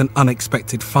makes an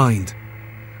unexpected find.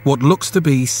 What looks to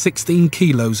be 16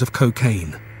 kilos of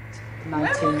cocaine. Where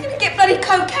am I going to get bloody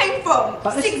cocaine from?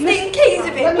 16 keys of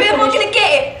it. Where am I going to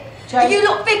get it? Are you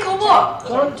lot big or what?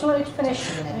 Do you want to finish?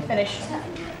 Let me finish.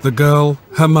 The girl,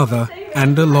 her mother,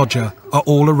 and a lodger are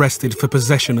all arrested for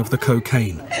possession of the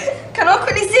cocaine. Can I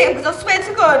quickly see him? Because I swear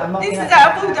to God, this is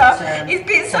out of order. He's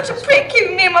being such a prick,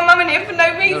 keeping me and my mum in here for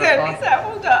no reason. It's out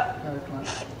of order.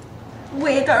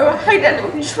 Weirdo, I hate that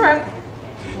little tramp.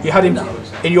 You had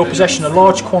in your possession a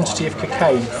large quantity of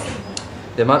cocaine.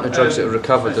 The amount of drugs that were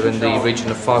recovered are in the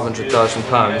region of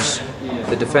 £500,000.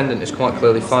 The defendant is quite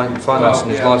clearly financing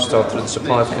his lifestyle through the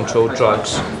supply of controlled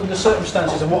drugs. From the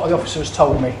circumstances and what the officer has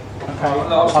told me, okay, I'm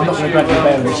not going to grant you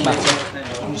bail in this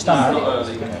matter. Understand that?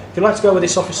 If you'd like to go with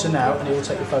this officer now, and he will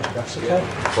take your photographs, okay?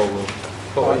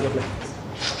 Right, lovely.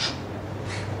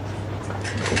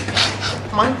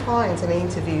 My client in the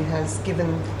interview has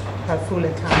given her full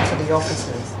account to the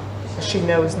officers, as she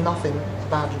knows nothing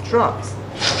about the drugs.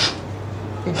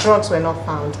 The drugs were not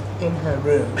found in her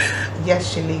room.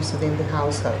 Yes, she lives within the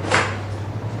household.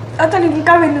 I don't even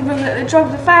go in the room that the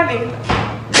drugs are found in.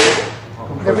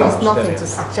 There is nothing to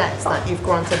suggest that if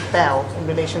granted bail in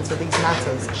relation to these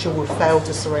matters, she would fail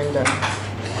to surrender.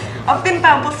 I've been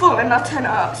bailed before and I turn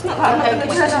up. It's not like I'm not going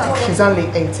to turn up. She's only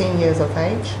 18 years of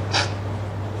age,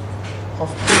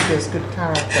 of previous good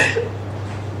character.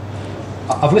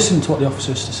 I've listened to what the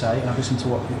officer has to say, and I've listened to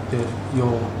what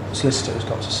your solicitor has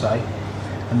got to say.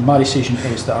 And my decision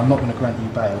is that I'm not going to grant you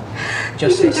bail. You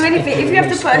can do anything. If you have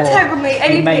to put a tag on me,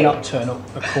 anything. You may not turn up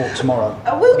at court tomorrow.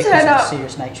 I will turn up. Of the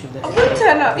serious nature of the I will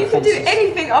turn up. You can do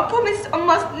anything. I promise on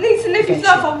my niece and nephew's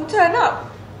life I will turn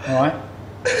up. Alright?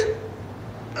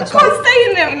 I can't stay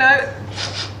in there, you know.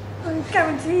 I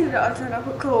guarantee you that I'll turn up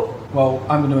at court. Well,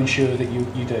 I'm going to ensure that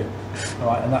you do.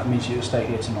 Alright, and that means you'll stay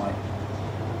here tonight.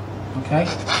 Okay?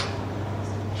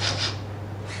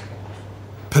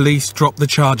 Police drop the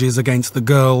charges against the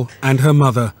girl and her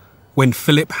mother when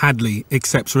Philip Hadley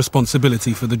accepts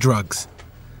responsibility for the drugs.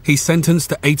 He's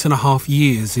sentenced to 8.5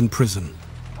 years in prison.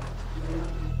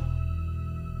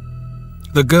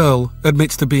 The girl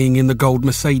admits to being in the gold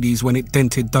Mercedes when it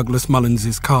dented Douglas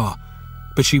Mullings' car,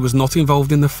 but she was not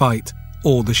involved in the fight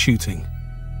or the shooting.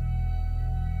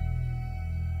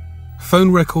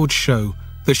 Phone records show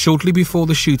that shortly before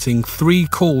the shooting, 3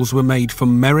 calls were made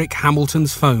from Merrick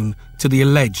Hamilton's phone to the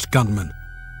alleged gunman.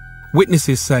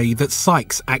 Witnesses say that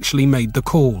Sykes actually made the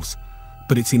calls,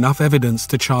 but it's enough evidence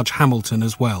to charge Hamilton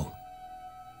as well.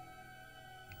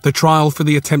 The trial for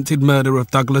the attempted murder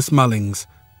of Douglas Mullings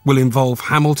will involve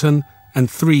Hamilton and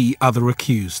 3 other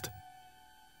accused.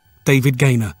 David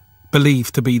Gaynor,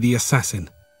 believed to be the assassin.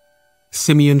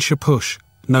 Simeon Shapush,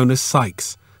 known as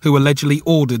Sykes, who allegedly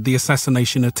ordered the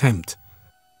assassination attempt.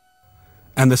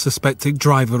 And the suspected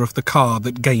driver of the car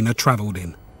that Gaynor travelled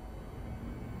in.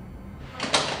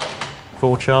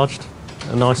 4 charged,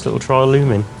 a nice little trial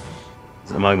looming.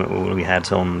 At the moment, all we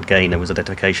had on Gaynor was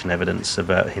identification evidence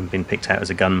about him being picked out as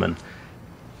a gunman.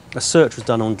 A search was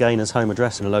done on Gaynor's home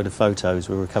address and a load of photos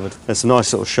were recovered. There's some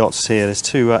nice little shots here. There's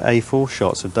two A4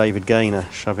 shots of David Gaynor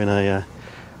shoving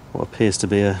what appears to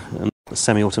be a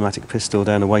semi-automatic pistol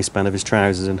down the waistband of his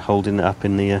trousers and holding it up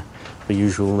in the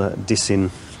usual dissing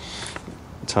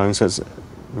tone. So it's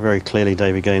very clearly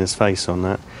David Gaynor's face on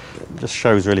that. It just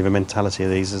shows really the mentality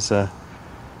of these as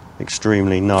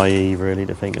extremely naive, really,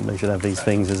 to think that they should have these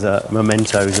things as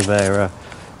mementos of their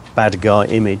bad guy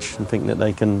image and think that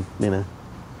they can,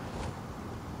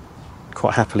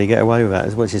 quite happily get away with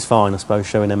that, which is fine, I suppose,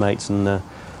 showing their mates and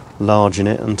larging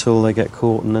it until they get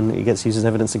caught and then it gets used as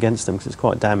evidence against them, because it's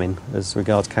quite damning as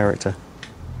regards character.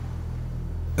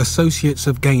 Associates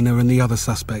of Gaynor and the other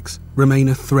suspects remain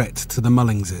a threat to the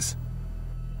Mullingses.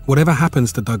 Whatever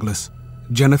happens to Douglas,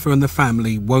 Jennifer and the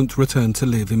family won't return to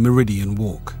live in Meridian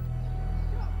Walk.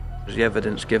 The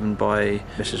evidence given by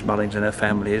Mrs Mullings and her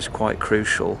family is quite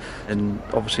crucial, and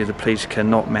obviously the police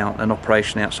cannot mount an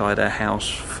operation outside her house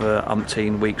for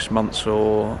umpteen weeks, months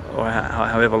or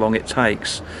however long it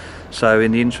takes. So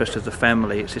in the interest of the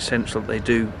family, it's essential that they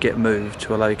do get moved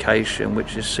to a location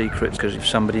which is secret, because if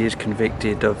somebody is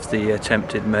convicted of the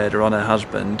attempted murder on her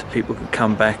husband, people can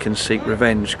come back and seek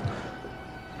revenge.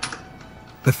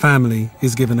 The family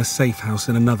is given a safe house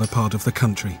in another part of the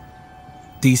country.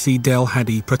 DC Del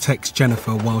Haddy protects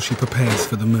Jennifer while she prepares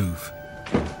for the move.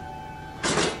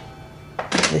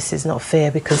 This is not fair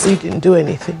because we didn't do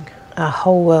anything. Our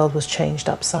whole world was changed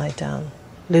upside down.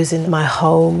 Losing my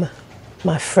home,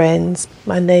 my friends,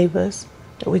 my neighbours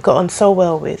that we got on so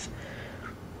well with.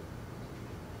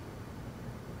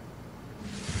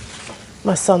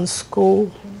 My son's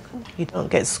school. You don't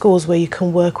get schools where you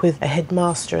can work with a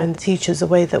headmaster and teachers the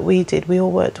way that we did. We all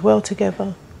worked well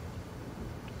together.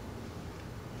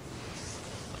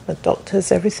 The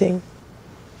doctors, everything.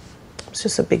 It's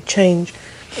just a big change.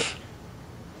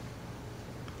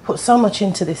 Put so much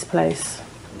into this place.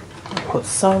 Put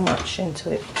so much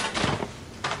into it.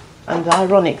 And the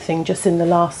ironic thing, just in the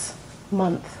last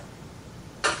month,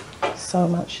 so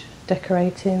much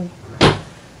decorating,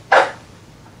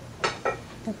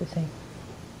 everything.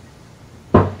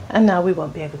 And now we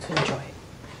won't be able to enjoy it.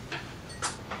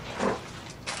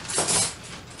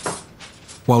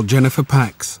 While Jennifer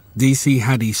packs, DC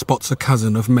Haddy spots a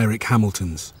cousin of Merrick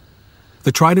Hamilton's.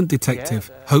 The Trident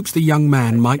detective hopes the young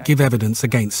man might give evidence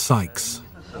against Sykes.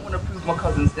 I want to prove my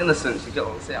cousin's innocence, you get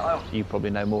what I'm saying? You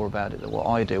probably know more about it than what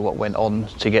I do, what went on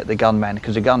to get the gunman,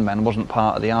 because the gunman wasn't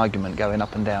part of the argument going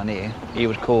up and down here. He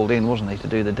was called in, wasn't he, to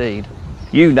do the deed.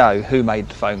 You know who made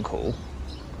the phone call.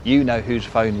 You know whose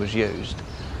phone was used.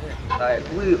 Like,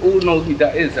 we all know who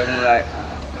that is, and like,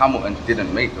 Hamilton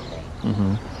didn't make the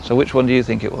phone. So which one do you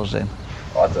think it was then?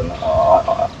 I don't know.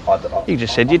 I don't know. You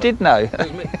just said you did know.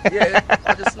 Yeah,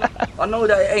 I know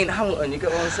that it ain't Hamilton, you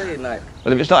get what I'm saying? Like,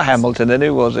 Well, if it's not Hamilton, then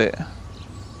who was it?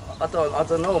 I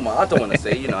don't know, man. I don't want to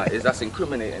say, that's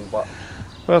incriminating, but...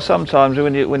 Well, sometimes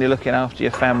when you're looking after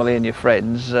your family and your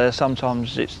friends,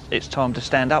 sometimes it's time to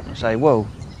stand up and say, well,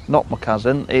 not my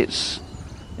cousin, it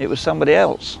was somebody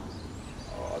else.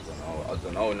 I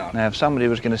don't know now. Now, if somebody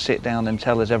was going to sit down and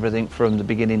tell us everything from the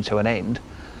beginning to an end,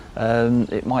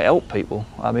 it might help people.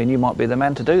 I mean, you might be the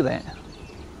man to do that.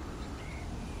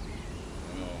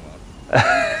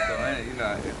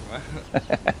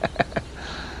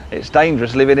 It's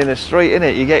dangerous living in a street, isn't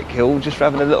it? You get killed just for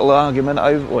having a little argument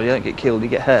over... Well, you don't get killed, you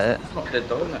get hurt. It's not dead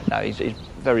though, isn't it? No, he's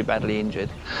very badly injured.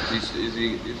 Is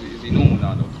he normal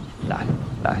now though? No,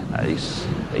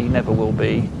 he never will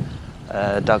be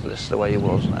Douglas the way he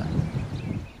was now.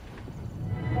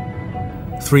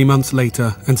 3 months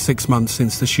later and 6 months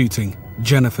since the shooting,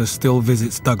 Jennifer still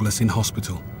visits Douglas in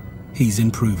hospital. He's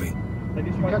improving. Do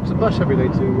you catch the bus every day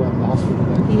to the hospital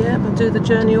then? Yeah, I do the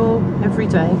journey every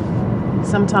day.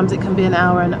 Sometimes it can be an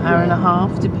hour and a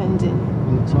half, depending.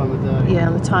 On the time of day? Yeah,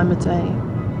 on the time of day.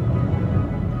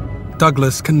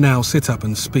 Douglas can now sit up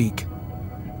and speak.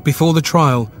 Before the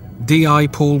trial, DI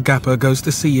Paul Gapper goes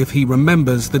to see if he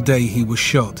remembers the day he was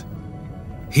shot.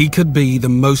 He could be the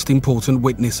most important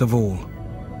witness of all.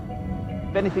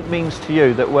 If anything means to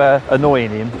you that we're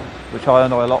annoying him, which I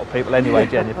annoy a lot of people anyway,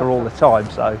 Jennifer, all the time,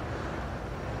 so...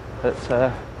 But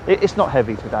it's not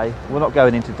heavy today. We're not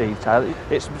going into detail.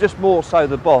 It's just more so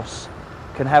the boss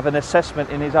can have an assessment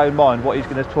in his own mind what he's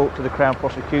going to talk to the Crown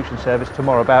Prosecution Service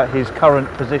tomorrow about his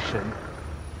current position.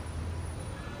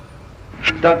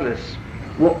 Douglas,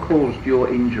 what caused your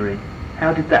injury?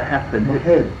 How did that happen? My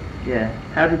head. Yeah.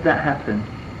 How did that happen?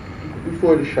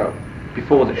 Before the shot.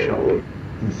 Before the shot?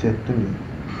 He said to me,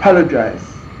 apologize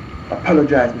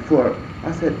before.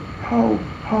 I said, how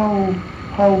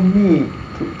me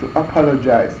to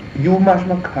apologize? You match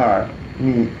my car,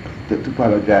 me to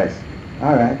apologize.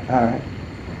 all right.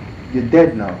 You're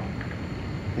dead now.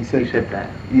 He said that?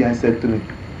 Yeah, he said to me,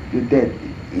 you're dead.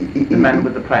 The man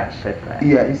with the plaque said that?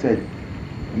 Yeah, he said,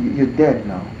 you're dead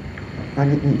now.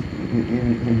 And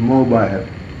in mobile,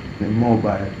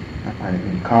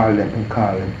 and in call them,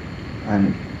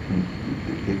 and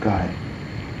the guy,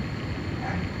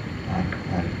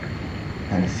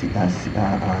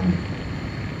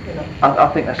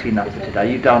 I think that's enough for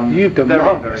today. You've done very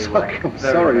well. I'm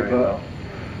sorry, but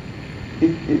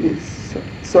it's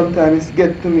sometimes it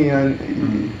gets to me, and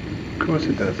of course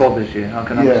it does. It bothers you. I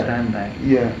can understand that.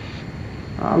 Yeah.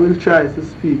 I will try to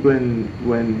speak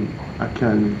when I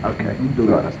can. Okay. Do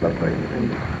that.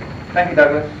 Thank you,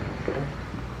 Douglas.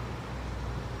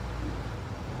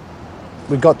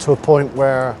 We got to a point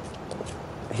where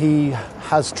he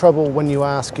has trouble when you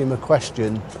ask him a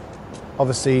question.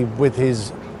 Obviously, with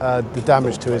his the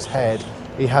damage to his head,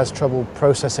 he has trouble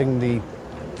processing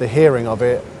the hearing of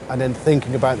it and then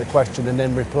thinking about the question and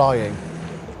then replying.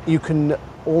 You can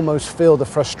almost feel the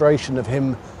frustration of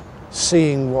him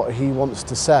seeing what he wants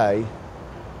to say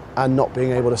and not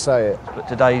being able to say it. But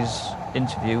today's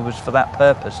interview was for that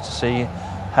purpose, to see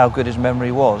how good his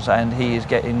memory was, and he is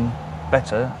getting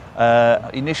better.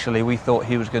 Initially we thought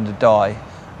he was going to die,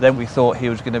 then we thought he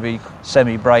was going to be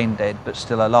semi-brain dead but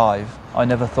still alive. I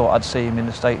never thought I'd see him in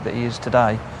the state that he is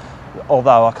today,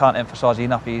 although I can't emphasise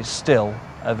enough, he is still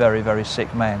a very, very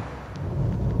sick man.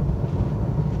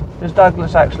 Does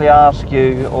Douglas actually ask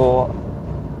you, or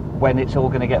when it's all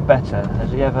going to get better,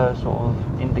 has he ever sort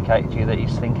of indicated to you that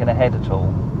he's thinking ahead at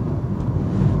all?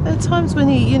 There are times when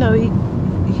he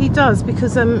does,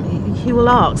 because he will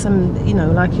ask,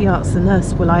 like he asks the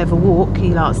nurse, will I ever walk?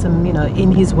 He'll ask them,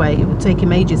 in his way. It would take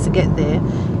him ages to get there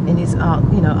in his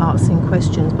asking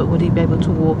questions, but would he be able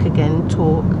to walk again,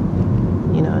 talk?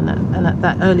 And at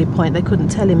that early point they couldn't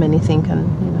tell him anything, and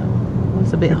it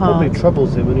was a bit hard. It probably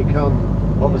troubles him, and he can't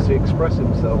obviously express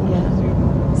himself.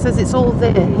 Yeah. Says it's all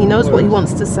there. He knows what he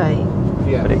wants to say.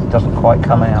 Yeah. But it doesn't quite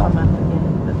come out.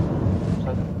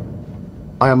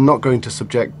 I am not going to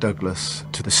subject Douglas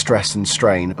to the stress and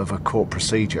strain of a court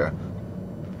procedure,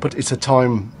 but it's a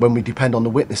time when we depend on the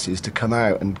witnesses to come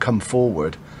out and come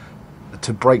forward,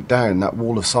 to break down that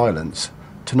wall of silence,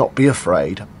 to not be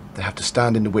afraid. They have to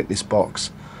stand in the witness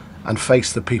box and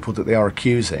face the people that they are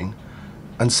accusing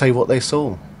and say what they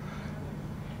saw.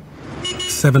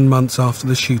 7 months after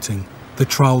the shooting, the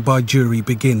trial by jury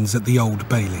begins at the Old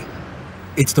Bailey.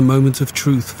 It's the moment of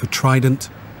truth for Trident,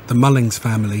 the Mullings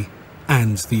family,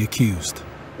 and the accused.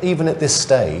 Even at this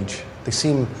stage, they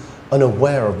seem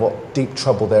unaware of what deep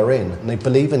trouble they're in, and they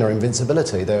believe in their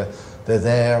invincibility. They're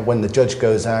there. When the judge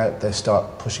goes out, they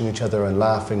start pushing each other and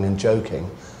laughing and joking.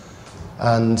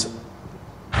 And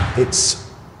it's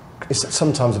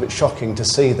sometimes a bit shocking to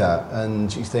see that,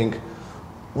 and you think,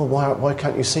 well, why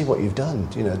can't you see what you've done?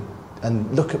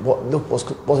 And look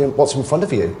what's in front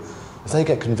of you. If they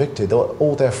get convicted,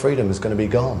 all their freedom is going to be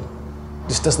gone.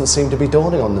 This doesn't seem to be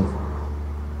dawning on them.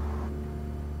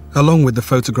 Along with the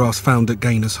photographs found at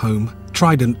Gaynor's home,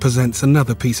 Trident presents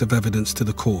another piece of evidence to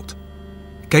the court.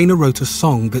 Gaynor wrote a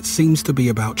song that seems to be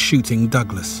about shooting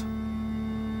Douglas.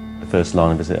 The first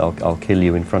line of it is, I'll kill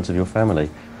you in front of your family.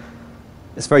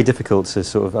 It's very difficult to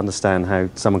sort of understand how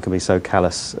someone can be so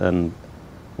callous and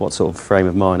what sort of frame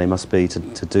of mind they must be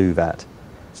to do that.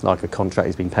 It's like a contract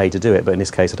he's been paid to do it, but in this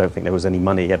case I don't think there was any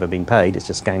money ever being paid, it's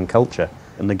just gang culture.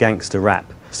 And the gangster rap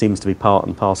seems to be part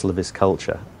and parcel of this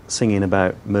culture. Singing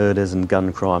about murders and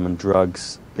gun crime and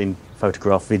drugs, being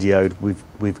photographed, videoed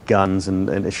with guns, and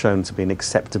it's shown to be an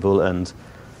acceptable and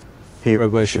hero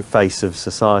worship face of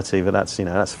society, but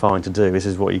that's fine to do. This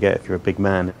is what you get if you're a big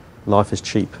man. Life is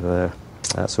cheap for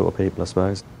that sort of people, I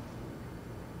suppose.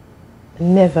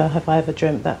 Never have I ever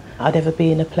dreamt that I'd ever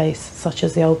be in a place such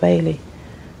as the Old Bailey.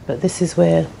 But this is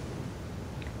where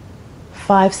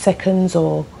 5 seconds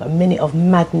or a minute of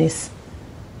madness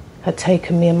had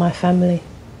taken me and my family.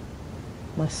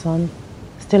 My son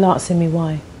still asking me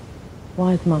why.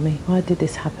 Why, Mummy? Why did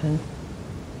this happen?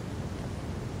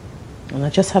 And I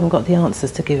just haven't got the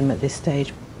answers to give him at this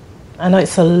stage. I know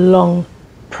it's a long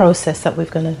process that we're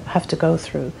going to have to go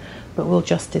through, but will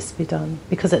justice be done?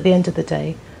 Because at the end of the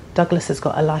day, Douglas has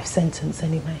got a life sentence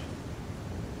anyway.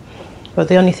 But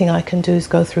the only thing I can do is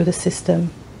go through the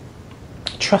system,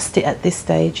 trust it at this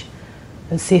stage,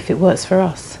 and see if it works for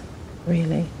us,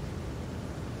 really.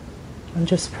 And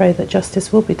just pray that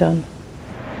justice will be done.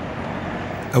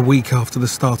 A week after the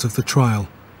start of the trial,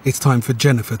 it's time for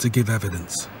Jennifer to give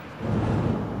evidence.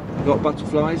 You got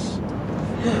butterflies?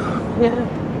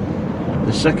 Yeah.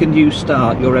 The second you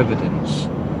start your evidence,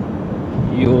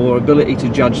 your ability to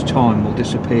judge time will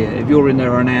disappear. If you're in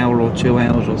there an hour or 2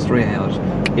 hours or 3 hours,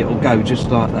 it'll go just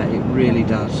like that. It really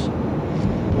does.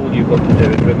 All you've got to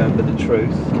do is remember the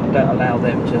truth. Don't allow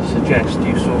them to suggest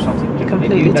you saw something different.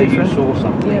 Completely You know different. you saw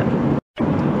something.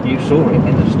 Yeah. You saw it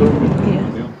in the story. Yeah.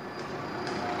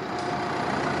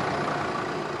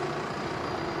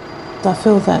 I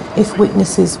feel that if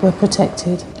witnesses were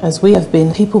protected, as we have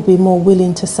been, people would be more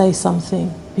willing to say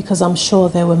something, because I'm sure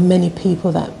there were many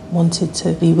people that wanted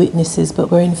to be witnesses but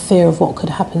were in fear of what could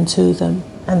happen to them.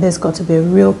 And there's got to be a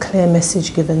real clear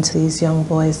message given to these young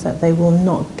boys that they will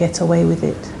not get away with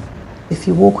it. If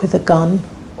you walk with a gun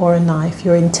or a knife,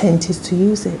 your intent is to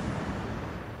use it.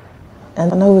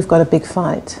 And I know we've got a big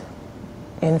fight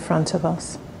in front of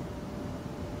us,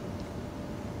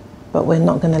 but we're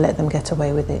not going to let them get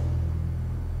away with it.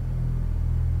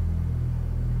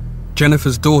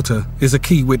 Jennifer's daughter is a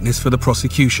key witness for the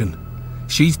prosecution.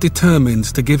 She's determined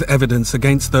to give evidence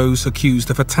against those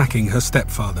accused of attacking her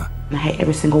stepfather. I hate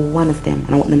every single one of them,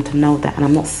 and I want them to know that, and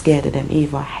I'm not scared of them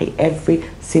either. I hate every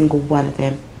single one of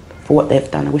them for what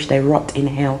they've done. I wish they rot in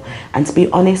hell. And to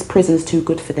be honest, prison's too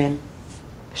good for them.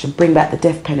 They should bring back the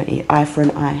death penalty, eye for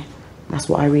an eye. That's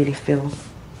what I really feel.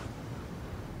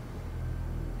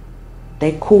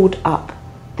 They called up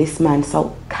this man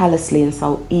so callously and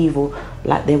so evil,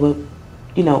 like they were,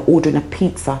 you know, ordering a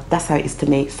pizza. That's how it is to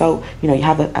me. So, you know, you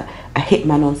have a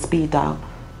hitman on speed dial.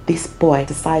 This boy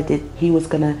decided he was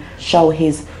gonna show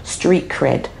his street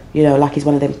cred, you know, like he's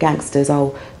one of them gangsters.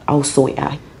 I'll sort it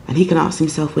out. And he can ask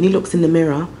himself, when he looks in the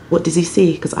mirror, what does he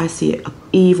see? Because I see an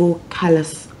evil,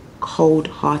 callous,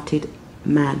 cold-hearted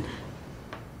man.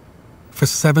 For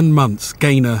 7 months,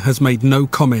 Gaynor has made no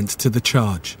comment to the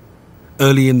charge.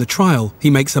 Early in the trial, he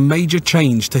makes a major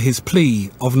change to his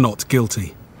plea of not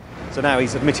guilty. So now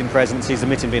he's admitting presence, he's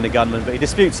admitting being a gunman, but he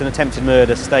disputes an attempted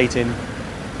murder, stating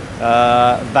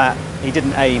that he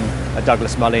didn't aim at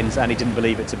Douglas Mullings and he didn't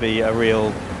believe it to be a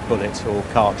real bullet or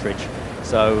cartridge.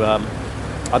 So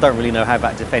I don't really know how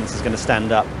that defence is going to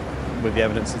stand up with the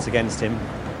evidence that's against him.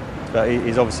 But he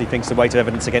obviously thinks the weight of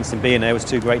evidence against him being there was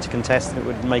too great to contest, and it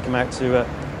would make him out to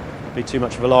be too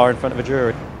much of a liar in front of a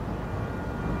jury.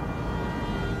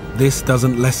 This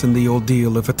doesn't lessen the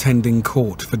ordeal of attending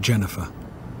court for Jennifer.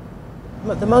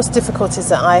 The most difficulties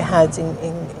that I had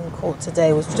in court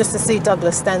today was just to see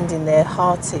Douglas standing there,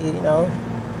 hearty, you know,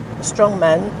 a strong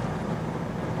man,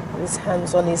 with his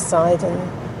hands on his side,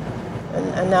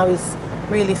 and now he's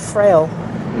really frail.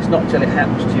 It's not till it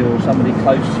happens to you or somebody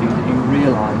close to you that you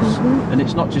realise, and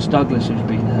it's not just Douglas who's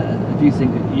been hurt. If you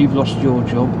think that you've lost your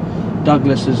job,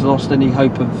 Douglas has lost any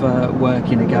hope of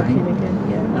working again.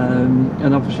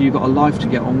 And obviously you've got a life to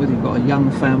get on with, you've got a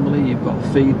young family, you've got to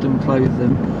feed them, clothe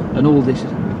them, and all this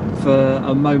for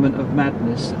a moment of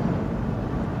madness.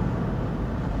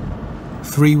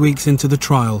 3 weeks into the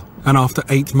trial, and after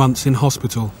 8 months in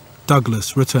hospital,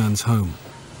 Douglas returns home.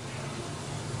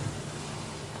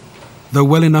 Though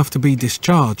well enough to be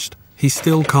discharged, he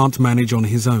still can't manage on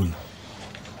his own.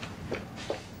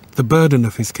 The burden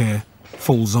of his care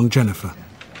falls on Jennifer.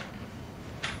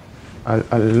 I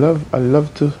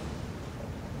love to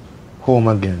home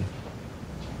again.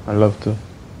 I love to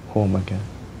home again.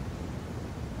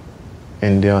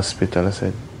 In the hospital, I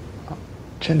said,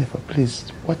 Jennifer, please,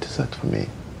 what is that for me?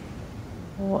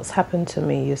 What's happened to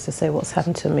me? He used to say, what's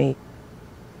happened to me?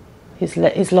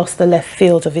 He's lost the left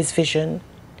field of his vision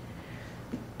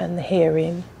and the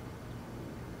hearing.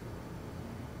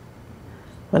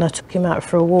 When I took him out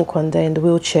for a walk one day in the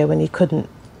wheelchair when he couldn't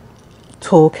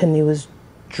talk and he was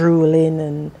drooling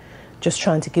and just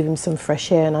trying to give him some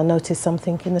fresh air, and I noticed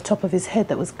something in the top of his head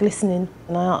that was glistening,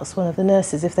 and I asked one of the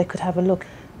nurses if they could have a look,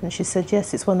 and she said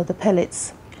yes, it's one of the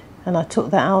pellets. And I took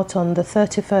that out on the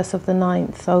 31st of the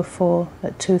 9th, 04,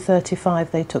 at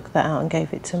 2:35 they took that out and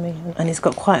gave it to me, and he's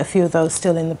got quite a few of those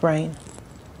still in the brain,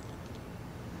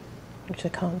 which I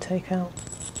can't take out.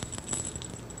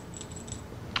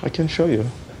 I can show you.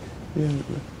 Yeah,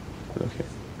 okay.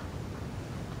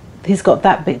 He's got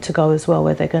that bit to go as well,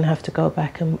 where they're going to have to go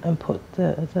back and put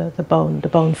the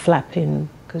bone flap in,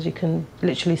 because you can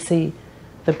literally see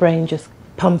the brain just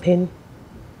pumping,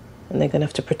 and they're going to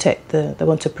have to protect they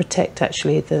want to protect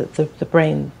actually the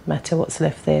brain matter, what's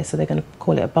left there, so they're going to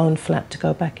call it a bone flap to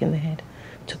go back in the head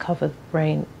to cover the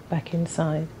brain back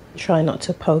inside. Try not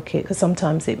to poke it, because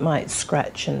sometimes it might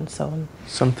scratch and so on.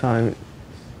 Sometimes,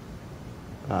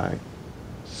 like,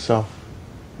 soft.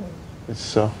 It's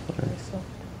soft. Right?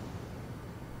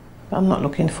 I'm not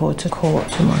looking forward to court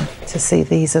tomorrow to see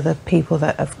these are the people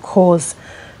that have caused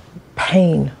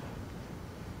pain.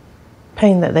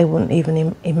 Pain that they wouldn't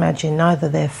even imagine, neither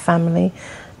their family,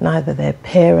 neither their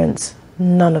parents,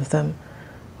 none of them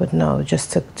would know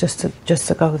just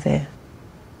to go there.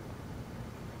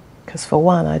 Because for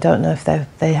one, I don't know if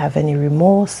they have any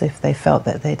remorse, if they felt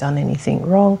that they'd done anything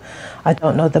wrong. I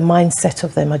don't know the mindset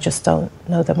of them. I just don't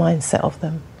know the mindset of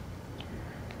them.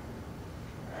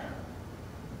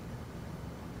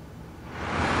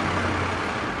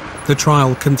 The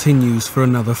trial continues for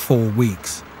another 4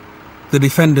 weeks. The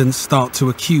defendants start to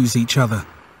accuse each other.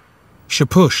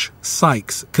 Shapush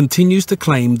Sykes continues to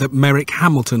claim that Merrick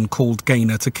Hamilton called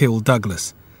Gaynor to kill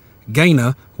Douglas.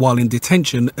 Gaynor, while in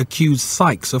detention, accused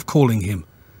Sykes of calling him.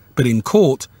 But in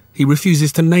court, he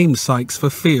refuses to name Sykes for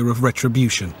fear of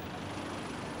retribution.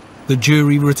 The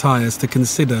jury retires to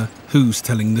consider who's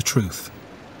telling the truth.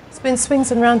 It's been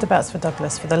swings and roundabouts for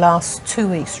Douglas for the last 2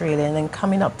 weeks, really, and then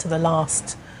coming up to the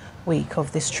last week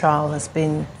of this trial has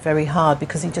been very hard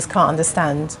because he just can't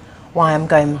understand why I'm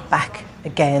going back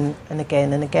again and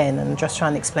again and again, and I'm just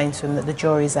trying to explain to him that the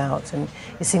jury's out, and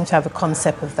he seems to have a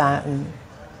concept of that, and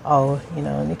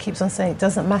and he keeps on saying it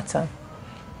doesn't matter,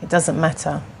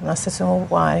 and I said to him, well,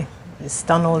 why? It's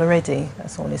done all already.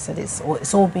 That's all he said.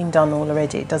 It's all been done all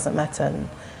already. It doesn't matter, and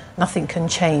nothing can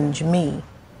change me.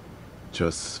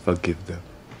 Just forgive them.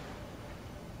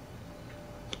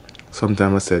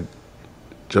 Sometimes I said,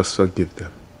 just forgive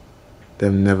them.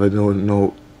 Them never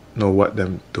know what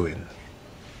them doing.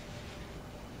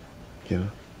 You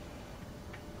know?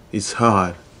 It's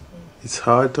hard. It's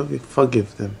hard to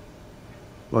forgive them.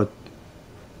 But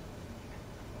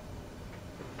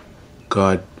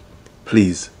God,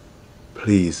 please,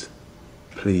 please,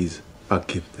 please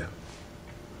forgive them.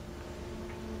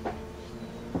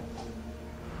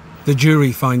 The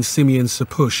jury finds Simeon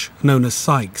Shapush, known as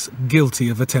Sykes, guilty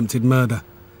of attempted murder.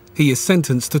 He is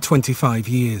sentenced to 25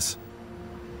 years.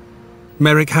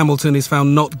 Merrick Hamilton is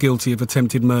found not guilty of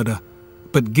attempted murder,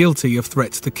 but guilty of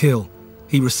threats to kill.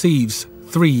 He receives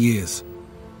 3 years.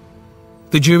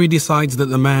 The jury decides that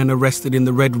the man arrested in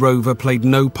the Red Rover played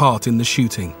no part in the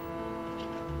shooting.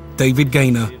 David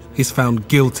Gaynor is found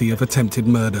guilty of attempted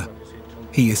murder.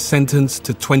 He is sentenced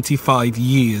to 25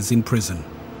 years in prison.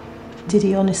 Did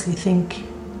he honestly think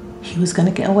he was going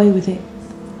to get away with it?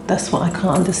 That's what I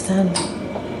can't understand.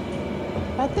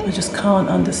 I just can't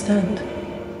understand.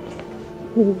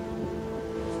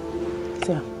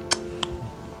 Yeah.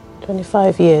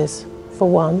 25 years for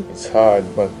one. It's hard,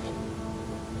 but...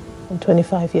 And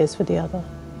 25 years for the other.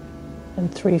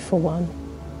 And 3 for one.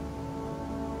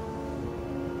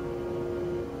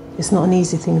 It's not an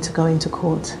easy thing to go into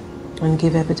court and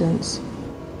give evidence.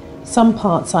 Some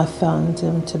parts I found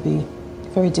to be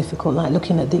very difficult, like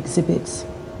looking at the exhibits,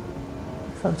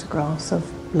 photographs of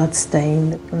blood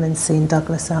stain, and then seeing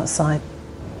Douglas outside.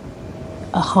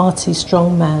 A hearty,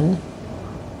 strong man.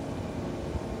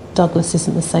 Douglas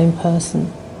isn't the same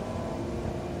person.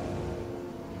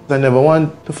 I never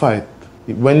want to fight.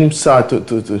 When him started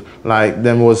to like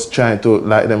them was trying to,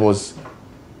 like them was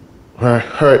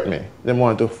hurt me. They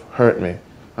want to hurt me.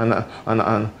 And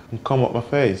come up my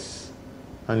face.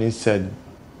 And he said,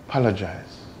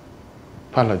 apologize,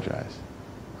 apologize.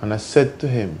 And I said to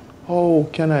him, how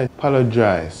can I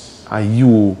apologize? And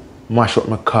you mash up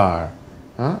my car.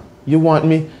 Huh? You want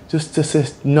me just to say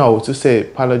no, to say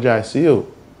apologize to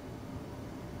you?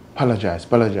 Apologize,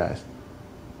 apologize.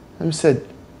 And he said,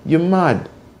 you're mad.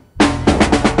 No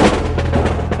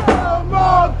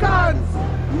more guns!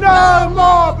 No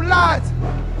more blood!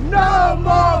 No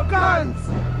more guns!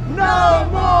 No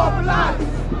more blood!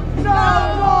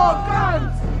 No more